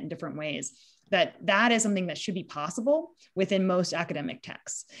themselves in it in different ways. That is something that should be possible within most academic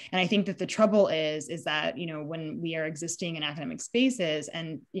texts. And I think that the trouble is that, you know, when we are existing in academic spaces,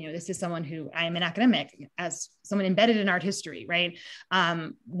 and, you know, this is someone who I am an academic, as someone embedded in art history, right?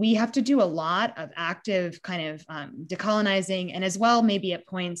 We have to do a lot of active kind of decolonizing, and as well, maybe at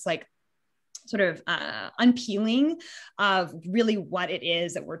points like sort of unpeeling of really what it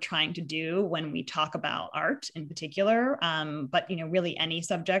is that we're trying to do when we talk about art in particular, but, you know, really any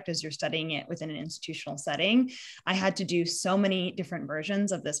subject as you're studying it within an institutional setting. I had to do so many different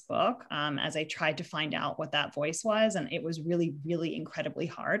versions of this book as I tried to find out what that voice was, and it was really, really incredibly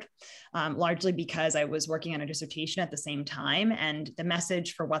hard, largely because I was working on a dissertation at the same time, and the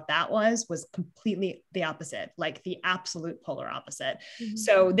message for what that was completely the opposite, like the absolute polar opposite. Mm-hmm.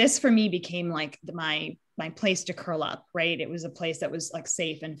 So this for me became like my my place to curl up, right? It was a place that was like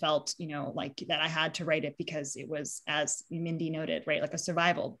safe and felt, like that I had to write it because it was, as Mindy noted, right, like a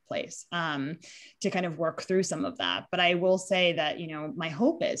survival place to kind of work through some of that. But I will say that, my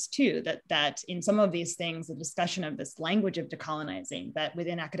hope is too, that in some of these things, the discussion of this language of decolonizing, that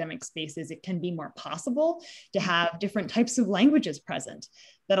within academic spaces, it can be more possible to have different types of languages present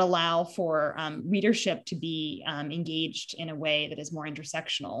that allow for readership to be engaged in a way that is more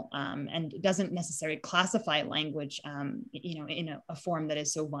intersectional and doesn't necessarily classify language, in a form that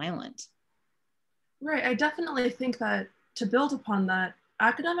is so violent. Right, I definitely think that to build upon that,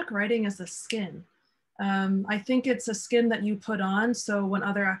 academic writing is a skin. I think it's a skin that you put on, so when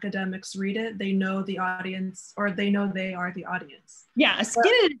other academics read it, they know the audience, or they know they are the audience. Yeah, a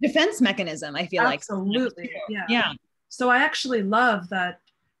skin is a defense mechanism, I feel like. Absolutely, yeah. Yeah. So I actually love that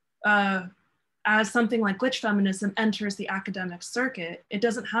as something like glitch feminism enters the academic circuit, it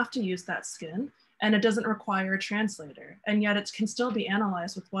doesn't have to use that skin, and it doesn't require a translator, and yet it can still be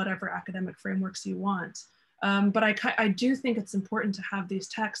analyzed with whatever academic frameworks you want. But I do think it's important to have these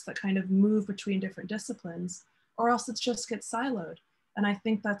texts that kind of move between different disciplines, or else it just gets siloed. And I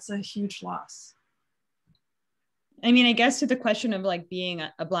think that's a huge loss. I mean, I guess to the question of like being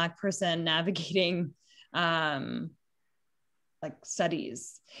a Black person navigating like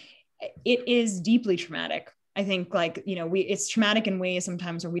studies, it is deeply traumatic. I think like, it's traumatic in ways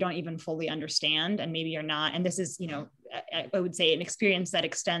sometimes where we don't even fully understand, and maybe you're not. And this is, I would say an experience that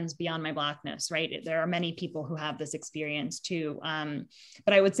extends beyond my Blackness, right? There are many people who have this experience too.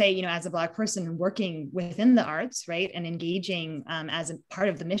 But I would say, as a Black person working within the arts, right, and engaging as a part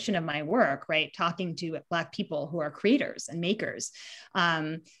of the mission of my work, right, talking to Black people who are creators and makers,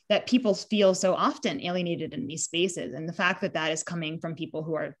 that people feel so often alienated in these spaces. And the fact that that is coming from people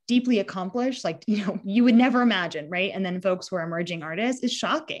who are deeply accomplished, like, you would never imagine, right? And then folks who are emerging artists is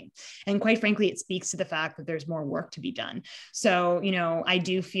shocking. And quite frankly, it speaks to the fact that there's more work to be done. So, I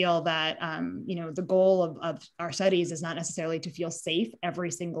do feel that, the goal of our studies is not necessarily to feel safe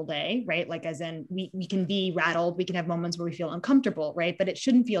every single day, right? Like, as in we can be rattled, we can have moments where we feel uncomfortable, right? But it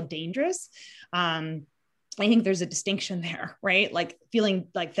shouldn't feel dangerous. I think there's a distinction there, right? Like feeling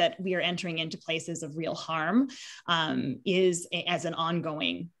like that we are entering into places of real harm is as an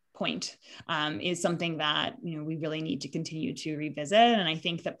ongoing point, is something that, we really need to continue to revisit. And I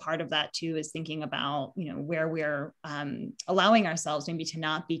think that part of that too is thinking about, where we're allowing ourselves maybe to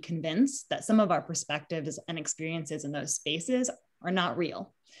not be convinced that some of our perspectives and experiences in those spaces are not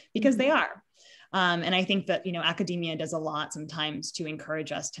real, because they are. And I think that, academia does a lot sometimes to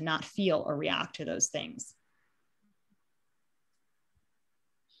encourage us to not feel or react to those things.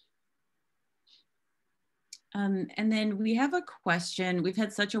 And then we have a question. We've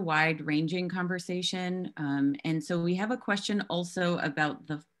had such a wide-ranging conversation. And so we have a question also about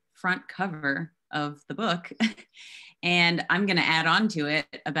the front cover of the book. And I'm going to add on to it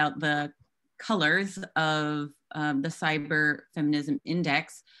about the colors of the Cyberfeminism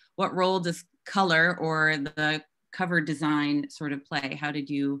Index. What role does color or the cover design sort of play? How did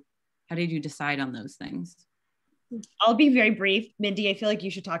you decide on those things? I'll be very brief. Mindy, I feel like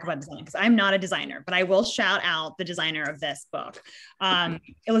you should talk about design because I'm not a designer, but I will shout out the designer of this book,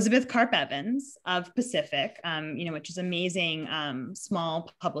 Elizabeth Karp Evans of Pacific, which is amazing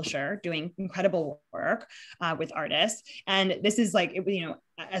small publisher doing incredible work with artists. And this is like,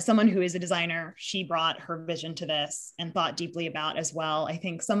 as someone who is a designer, she brought her vision to this and thought deeply about as well. I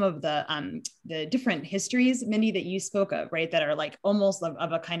think some of the different histories, Mindy, that you spoke of, right, that are like almost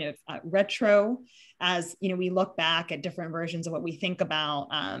of a kind of retro, as we look back at different versions of what we think about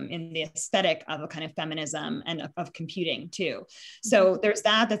in the aesthetic of a kind of feminism and of computing too. So there's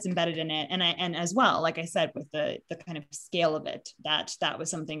that's embedded in it, and as well, like I said, with the kind of scale of it, that was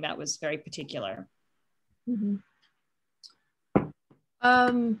something that was very particular. Mm-hmm.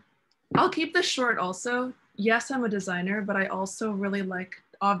 I'll keep this short also. Yes, I'm a designer, but I also really like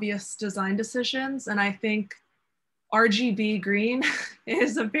obvious design decisions. And I think RGB green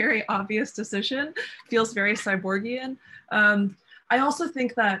is a very obvious decision, feels very cyborgian. I also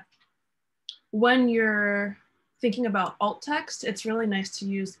think that when you're thinking about alt text, it's really nice to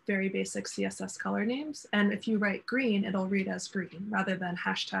use very basic CSS color names. And if you write green, it'll read as green rather than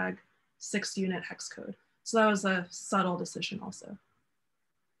hashtag 6-unit hex code. So that was a subtle decision also.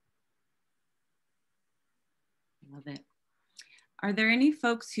 Love it. Are there any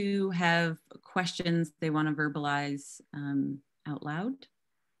folks who have questions they want to verbalize out loud?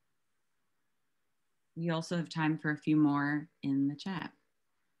 We also have time for a few more in the chat.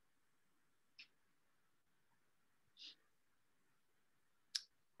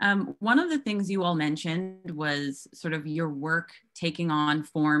 One of the things you all mentioned was sort of your work taking on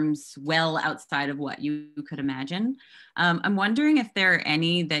forms well outside of what you could imagine. I'm wondering if there are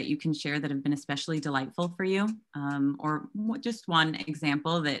any that you can share that have been especially delightful for you, or just one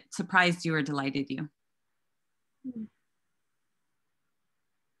example that surprised you or delighted you.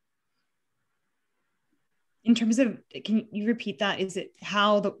 In terms of, can you repeat that? Is it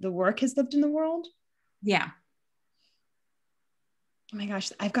how the work has lived in the world? Yeah. Oh my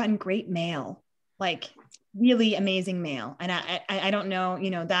gosh, I've gotten great mail, like really amazing mail. And I don't know, you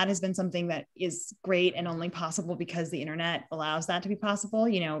know, that has been something that is great and only possible because the internet allows that to be possible.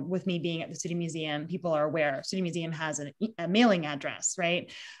 You know, with me being at the City Museum, people are aware City Museum has a mailing address, right?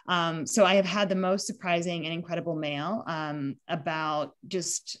 So I have had the most surprising and incredible mail about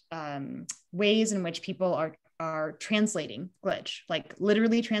just ways in which people are translating glitch, like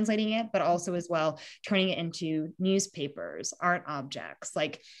literally translating it, but also as well turning it into newspapers, art objects,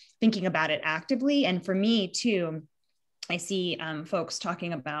 like thinking about it actively. And for me too, I see folks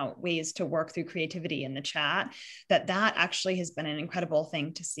talking about ways to work through creativity in the chat, that actually has been an incredible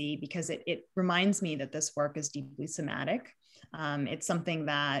thing to see, because it reminds me that this work is deeply somatic. It's something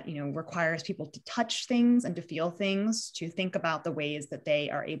that, you know, requires people to touch things and to feel things, to think about the ways that they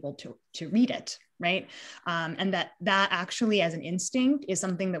are able to read it, right? And that actually as an instinct is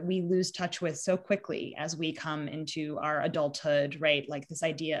something that we lose touch with so quickly as we come into our adulthood, right? Like this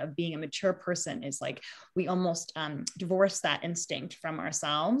idea of being a mature person is like, we almost divorce that instinct from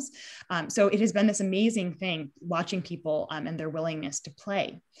ourselves. So it has been this amazing thing watching people and their willingness to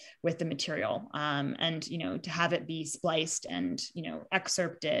play with the material, and, you know, to have it be spliced and, you know,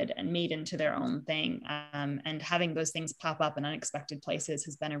 excerpted and made into their own thing. And having those things pop up in unexpected places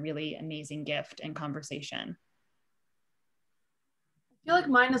has been a really amazing gift and conversation. I feel like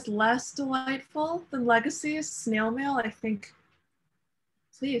mine is less delightful than Legacy's snail mail. I think,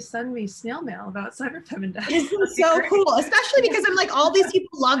 please send me snail mail about cyberfeminism. It's so cool, especially because I'm like, all these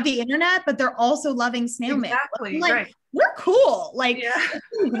people love the internet, but they're also loving snail mail. Exactly, like, right. We're cool, like, yeah.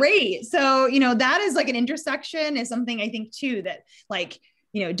 Great. So, you know, that is like an intersection is something I think too, that like,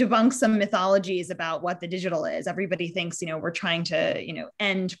 you know, debunks some mythologies about what the digital is. Everybody thinks, you know, we're trying to, you know,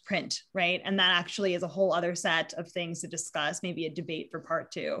 end print, right? And that actually is a whole other set of things to discuss, maybe a debate for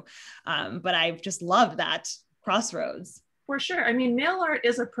part 2. But I've just loved that crossroads. For sure. I mean, mail art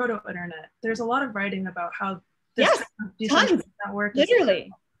is a proto-internet. There's a lot of writing about how this tons, network literally.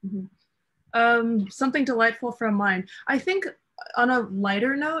 Something delightful from mine. I think on a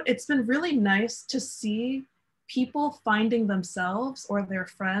lighter note, it's been really nice to see people finding themselves or their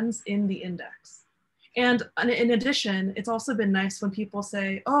friends in the index. And in addition, it's also been nice when people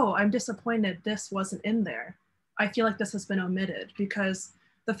say, oh, I'm disappointed this wasn't in there. I feel like this has been omitted, because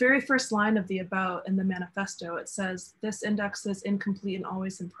the very first line of the about in the manifesto, it says, this index is incomplete and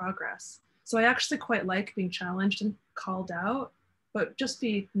always in progress. So I actually quite like being challenged and called out, but just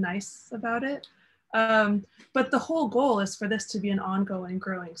be nice about it. But the whole goal is for this to be an ongoing,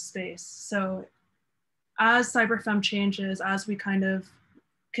 growing space. So as Cyberfem changes, as we kind of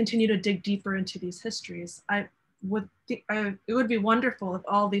continue to dig deeper into these histories, it would be wonderful if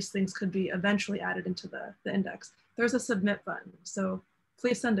all these things could be eventually added into the index. There's a submit button, so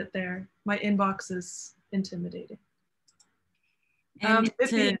please send it there. My inbox is intimidating. And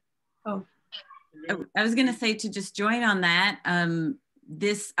I was going to say, to just join on that,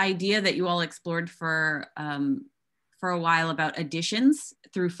 this idea that you all explored for a while about additions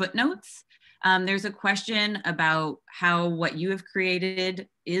through footnotes. There's a question about how what you have created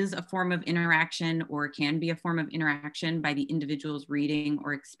is a form of interaction or can be a form of interaction by the individuals reading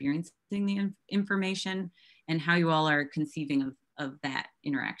or experiencing the information, and how you all are conceiving of that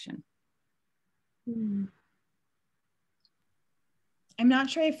interaction. I'm not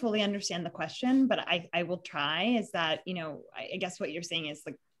sure I fully understand the question, but I will try. Is that, you know, I guess what you're saying is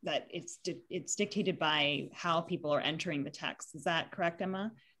like that it's dictated by how people are entering the text. Is that correct,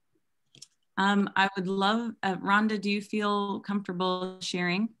 Emma? I would love, Rhonda, do you feel comfortable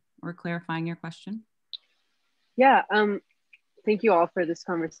sharing or clarifying your question? Yeah, thank you all for this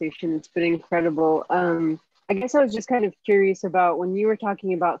conversation. It's been incredible. I guess I was just kind of curious about when you were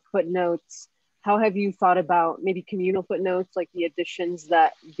talking about footnotes, how have you thought about maybe communal footnotes, like the additions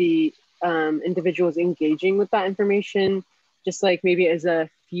that the individuals engaging with that information, just like maybe as a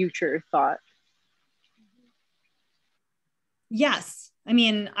future thought? Yes. I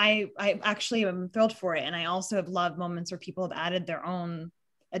mean, I actually am thrilled for it. And I also have loved moments where people have added their own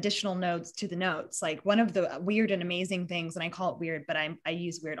additional notes to the notes. Like one of the weird and amazing things, and I call it weird, but I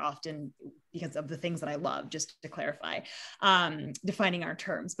use weird often because of the things that I love, just to clarify, defining our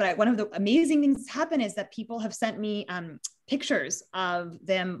terms. But one of the amazing things that's happened is that people have sent me pictures of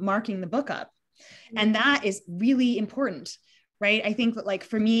them marking the book up. And that is really important, right? I think that, like,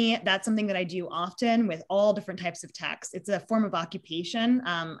 for me, that's something that I do often with all different types of text. It's a form of occupation.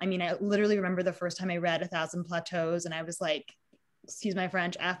 I mean, I literally remember the first time I read 1,000 Plateaus, and I was like, excuse my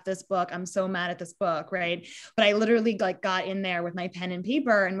French, F this book. I'm so mad at this book, right? But I literally like got in there with my pen and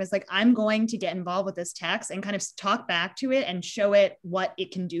paper and was like, I'm going to get involved with this text and kind of talk back to it and show it what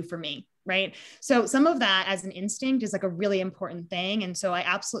it can do for me. Right. So some of that as an instinct is like a really important thing. And so I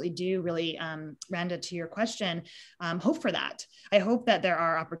absolutely do really, Randa, to your question, hope for that. I hope that there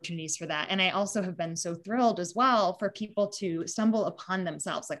are opportunities for that. And I also have been so thrilled as well for people to stumble upon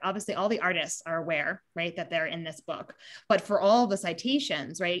themselves. Like, obviously all the artists are aware, right, that they're in this book, but for all the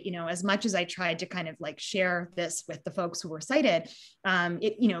citations, right, you know, as much as I tried to kind of like share this with the folks who were cited,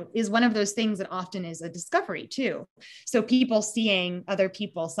 it, you know, is one of those things that often is a discovery too. So people seeing other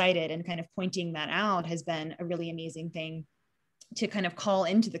people cited and kind of pointing that out has been a really amazing thing to kind of call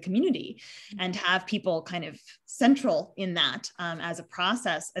into the community and have people kind of central in that as a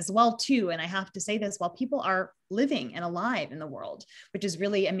process as well too. And I have to say this, while people are living and alive in the world, which is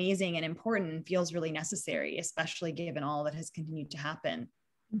really amazing and important and feels really necessary, especially given all that has continued to happen.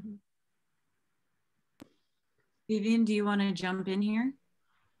 Mm-hmm. Vivian, do you want to jump in here?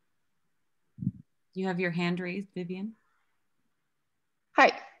 You have your hand raised, Vivian.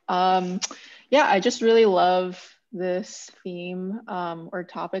 Hi. Yeah, I just really love this theme or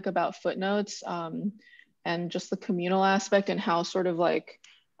topic about footnotes and just the communal aspect and how sort of like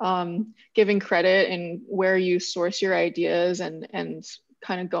giving credit and where you source your ideas and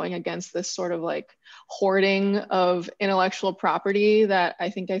kind of going against this sort of like hoarding of intellectual property that I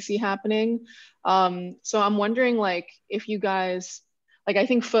think I see happening. So I'm wondering, like, if you guys, like, I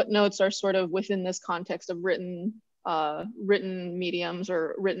think footnotes are sort of within this context of written mediums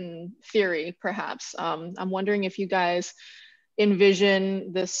or written theory, perhaps. I'm wondering if you guys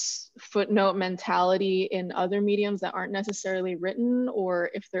envision this footnote mentality in other mediums that aren't necessarily written,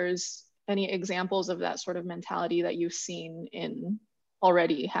 or if there's any examples of that sort of mentality that you've seen in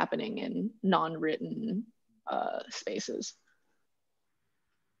already happening in non-written spaces.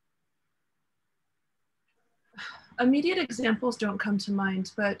 Immediate examples don't come to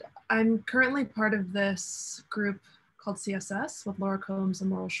mind, but I'm currently part of this group called CSS with Laura Combs and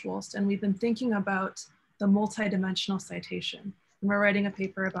Laurel Schwolst, and we've been thinking about the multidimensional citation. And we're writing a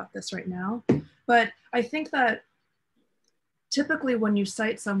paper about this right now. But I think that typically when you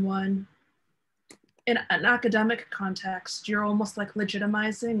cite someone in an academic context, you're almost like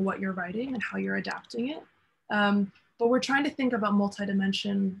legitimizing what you're writing and how you're adapting it. But we're trying to think about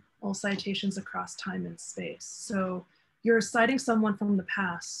multidimensional citations across time and space. So you're citing someone from the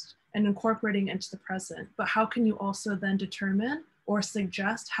past and incorporating it into the present, but how can you also then determine or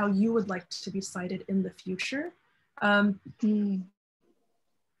suggest how you would like to be cited in the future? And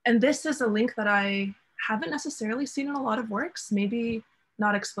this is a link that I haven't necessarily seen in a lot of works, maybe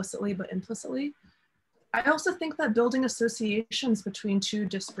not explicitly, but implicitly. I also think that building associations between two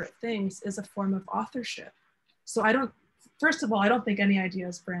disparate things is a form of authorship. So first of all, I don't think any idea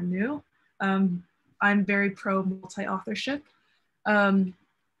is brand new. I'm very pro multi-authorship.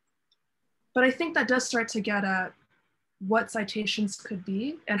 But I think that does start to get at what citations could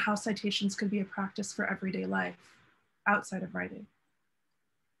be and how citations could be a practice for everyday life outside of writing.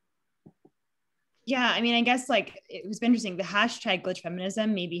 Yeah, I mean, I guess like it was interesting. The hashtag glitch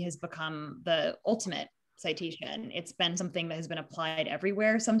feminism maybe has become the ultimate citation. It's been something that has been applied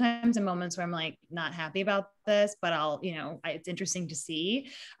everywhere, sometimes in moments where I'm like not happy about this, but I'll, you know, it's interesting to see.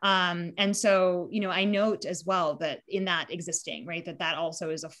 And so, you know, I note as well that in that existing, right, that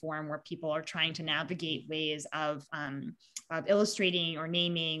also is a form where people are trying to navigate ways of illustrating or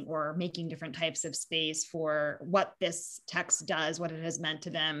naming or making different types of space for what this text does, what it has meant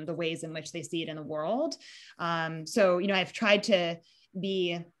to them, the ways in which they see it in the world. So, you know, I've tried to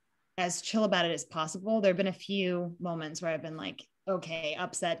be as chill about it as possible. There have been a few moments where I've been like, okay,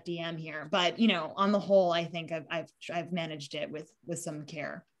 upset DM here, but you know, on the whole, I think I've managed it with some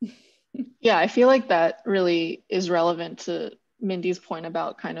care. Yeah, I feel like that really is relevant to Mindy's point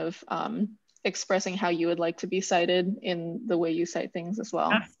about kind of expressing how you would like to be cited in the way you cite things as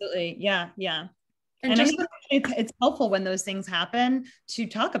well. Absolutely, yeah. And I think it's helpful when those things happen to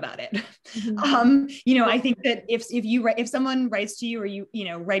talk about it. Mm-hmm. You know, I think that if someone writes to you or you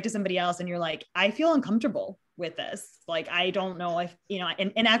know, write to somebody else and you're like, I feel uncomfortable with this. Like, I don't know if, you know,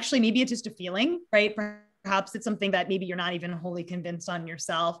 and actually maybe it's just a feeling, right? perhaps it's something that maybe you're not even wholly convinced on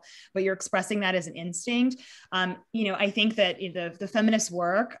yourself, but you're expressing that as an instinct. I think that the feminist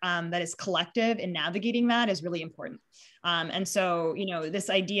work that is collective in navigating that is really important. And so, this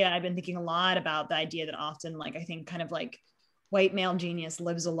idea, I've been thinking a lot about the idea that often, like, I think kind of like white male genius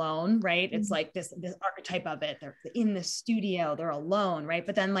lives alone, right? It's like this archetype of it. They're in the studio, they're alone, right?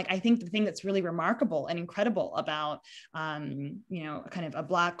 But then, like, I think the thing that's really remarkable and incredible about, kind of a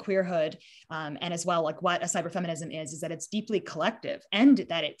Black queerhood, and as well, like what a cyberfeminism is that it's deeply collective and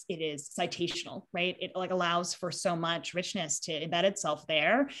that it is citational, right? It like allows for so much richness to embed itself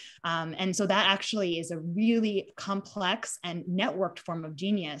there. And so that actually is a really complex and networked form of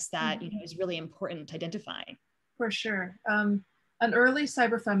genius that, is really important to identify. For sure. An early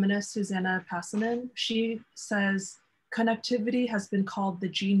cyberfeminist, Susanna Passanen, she says, connectivity has been called the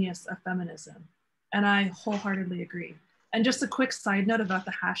genius of feminism. And I wholeheartedly agree. And just a quick side note about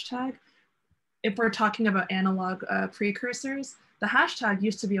the hashtag, if we're talking about analog precursors, the hashtag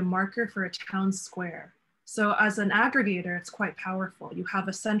used to be a marker for a town square. So as an aggregator, it's quite powerful. You have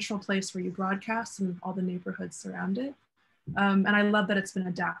a central place where you broadcast and all the neighborhoods surround it. And I love that it's been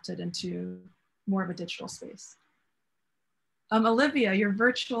adapted into more of a digital space. Olivia, your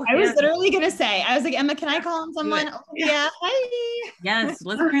virtual I was literally going to say, I was like, Emma, can I call on someone? Olivia, hi. Yes,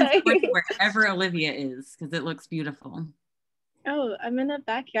 let's transport wherever Olivia is, because it looks beautiful. Oh, I'm in the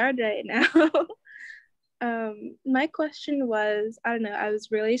backyard right now. My question was, I don't know, I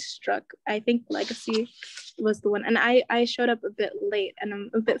was really struck. I think legacy was the one. And I showed up a bit late, and I'm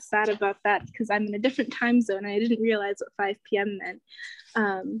a bit sad about that because I'm in a different time zone. I didn't realize what 5 p.m. meant.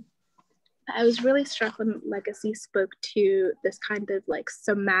 I was really struck when Legacy spoke to this kind of like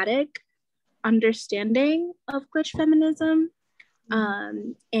somatic understanding of glitch feminism,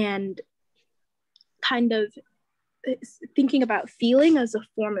 and kind of thinking about feeling as a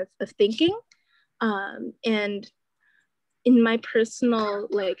form of thinking. And in my personal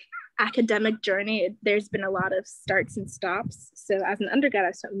like academic journey, there's been a lot of starts and stops. So as an undergrad,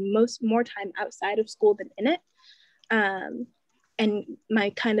 I spent more time outside of school than in it. And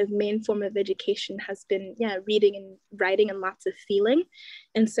my kind of main form of education has been, reading and writing and lots of feeling.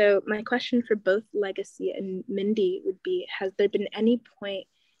 And so my question for both Legacy and Mindy would be, has there been any point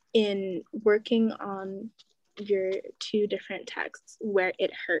in working on your 2 different texts where it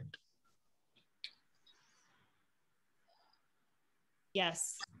hurt?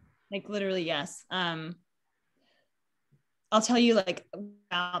 Yes, like literally, yes. I'll tell you like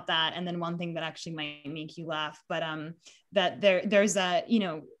about that, and then one thing that actually might make you laugh, but that there's a,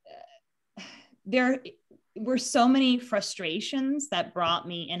 there were so many frustrations that brought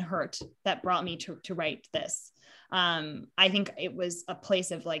me and hurt that brought me to write this. I think it was a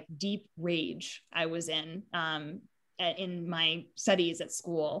place of like deep rage I was in my studies at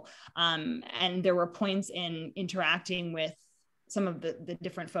school, and there were points in interacting with some of the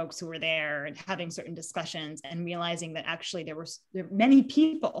different folks who were there and having certain discussions and realizing that actually there were many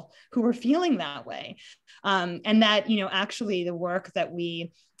people who were feeling that way. And that, actually the work that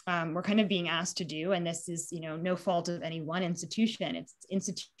we were kind of being asked to do, and this is, no fault of any one institution, it's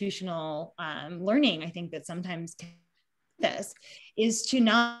institutional learning, I think that sometimes this is to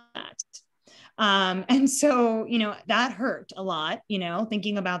not. And so, that hurt a lot,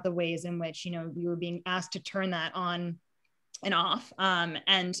 thinking about the ways in which, we were being asked to turn that on and off,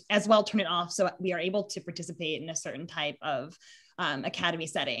 and as well turn it off so we are able to participate in a certain type of academy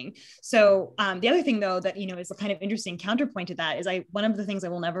setting. So the other thing though that, is a kind of interesting counterpoint to that is one of the things I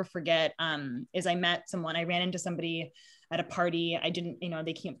will never forget is I ran into somebody at a party. I didn't,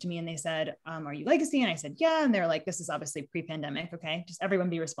 they came up to me and they said, are you Legacy? And I said, yeah. And they're like, this is obviously pre-pandemic. Okay. Just everyone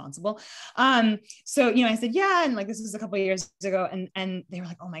be responsible. So, I said, yeah. And like, this was a couple of years ago. And they were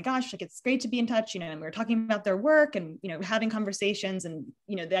like, oh my gosh, like, it's great to be in touch, and we were talking about their work and, having conversations, and,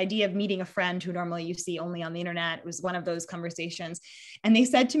 the idea of meeting a friend who normally you see only on the internet was one of those conversations. And they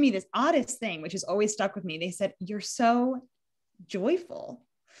said to me this oddest thing, which has always stuck with me. They said, you're so joyful.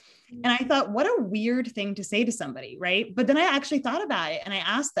 And I thought, what a weird thing to say to somebody, right? But then I actually thought about it and I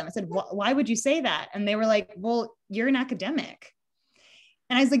asked them, I said, why would you say that? And they were like, well, you're an academic.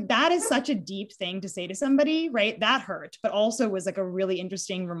 And I was like, that is such a deep thing to say to somebody, right? That hurt, but also was like a really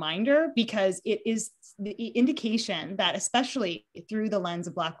interesting reminder, because it is the indication that, especially through the lens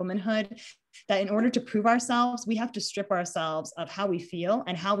of Black womanhood, that in order to prove ourselves, we have to strip ourselves of how we feel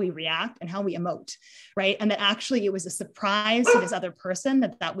and how we react and how we emote, right? And that actually it was a surprise to this other person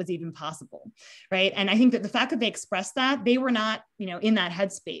that that was even possible, right? And I think that the fact that they expressed that, they were not, you know, in that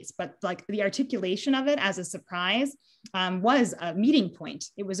headspace, but like the articulation of it as a surprise was a meeting point.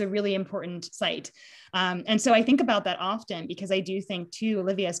 It was a really important site. And so I think about that often because I do think too,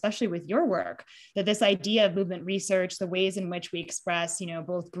 Olivia, especially with your work, that this idea of movement research, the ways in which we express, you know,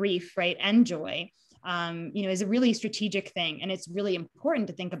 both grief, right, and joy, you know, is a really strategic thing. And it's really important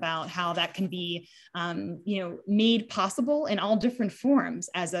to think about how that can be, you know, made possible in all different forms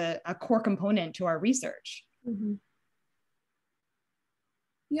as a core component to our research. Mm-hmm.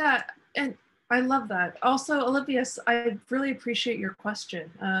 Yeah, and I love that. Also, Olivia, I really appreciate your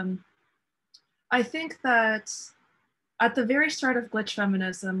question. I think that at the very start of Glitch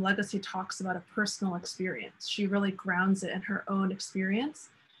Feminism, Legacy talks about a personal experience. She really grounds it in her own experience.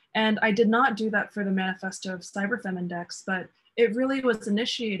 And I did not do that for the manifesto of Cyberfem Index, but it really was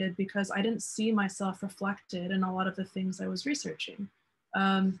initiated because I didn't see myself reflected in a lot of the things I was researching.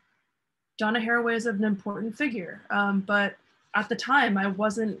 Donna Haraway is an important figure, but at the time I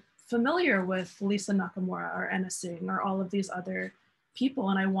wasn't familiar with Lisa Nakamura or Anna Singh or all of these other people,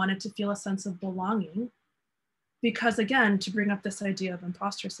 and I wanted to feel a sense of belonging because, again, to bring up this idea of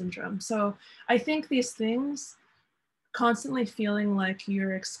imposter syndrome. So I think these things, constantly feeling like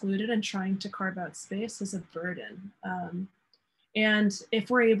you're excluded and trying to carve out space is a burden. And if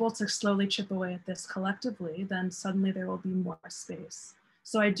we're able to slowly chip away at this collectively, then suddenly there will be more space.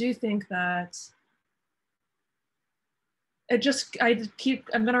 So I do think that I'm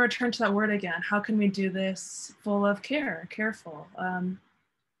going to return to that word again. How can we do this full of care, careful?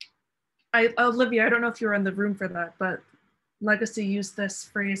 Olivia, I don't know if you were in the room for that, but Legacy used this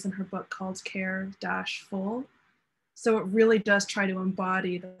phrase in her book called care-full. So it really does try to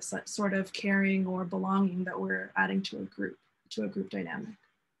embody this sort of caring or belonging that we're adding to a group dynamic.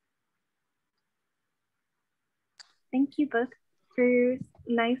 Thank you both for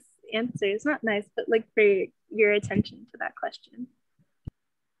nice answers. Not nice, but like for your attention to that question.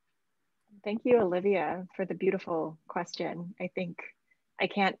 Thank you, Olivia, for the beautiful question. I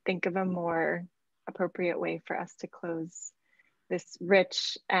can't think of a more appropriate way for us to close this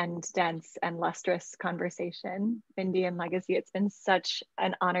rich and dense and lustrous conversation. Mindy and Legacy, it's been such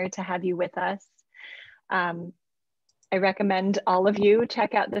an honor to have you with us. I recommend all of you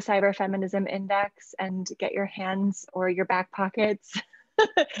check out the Cyberfeminism Index and get your hands or your back pockets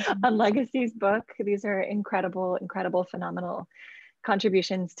on Legacy's book. These are incredible, incredible, phenomenal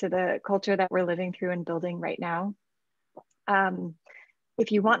contributions to the culture that we're living through and building right now.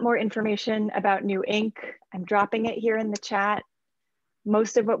 If you want more information about New Inc., I'm dropping it here in the chat.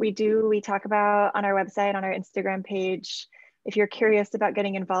 Most of what we do, we talk about on our website, on our Instagram page. If you're curious about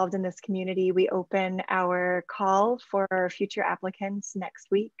getting involved in this community, we open our call for future applicants next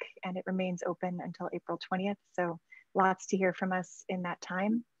week, and it remains open until April 20th. So lots to hear from us in that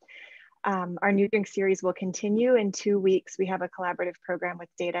time. Our New Drink series will continue. In 2 weeks, we have a collaborative program with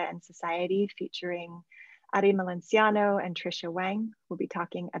Data and Society featuring Ari Malenciano and Trisha Wang. We'll be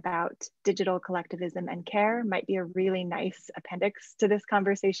talking about digital collectivism and care. Might be a really nice appendix to this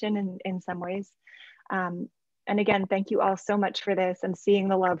conversation in some ways. And again, thank you all so much for this. I'm seeing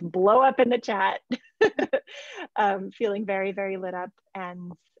the love blow up in the chat. Feeling very, very lit up.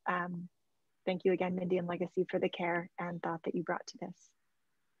 And thank you again, Mindy and Legacy, for the care and thought that you brought to this.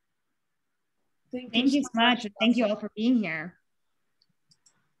 Thank you so much. And thank you all for being here.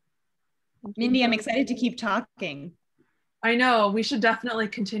 Mindy, I'm excited to keep talking. I know, we should definitely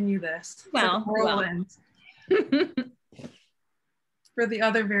continue this. Well, for the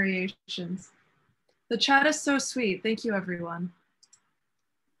other variations. The chat is so sweet. Thank you, everyone.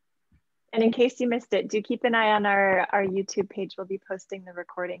 And in case you missed it, do keep an eye on our YouTube page. We'll be posting the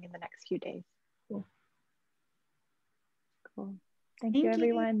recording in the next few days. Cool. Thank you,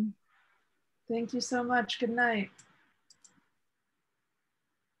 everyone. Thank you so much. Good night.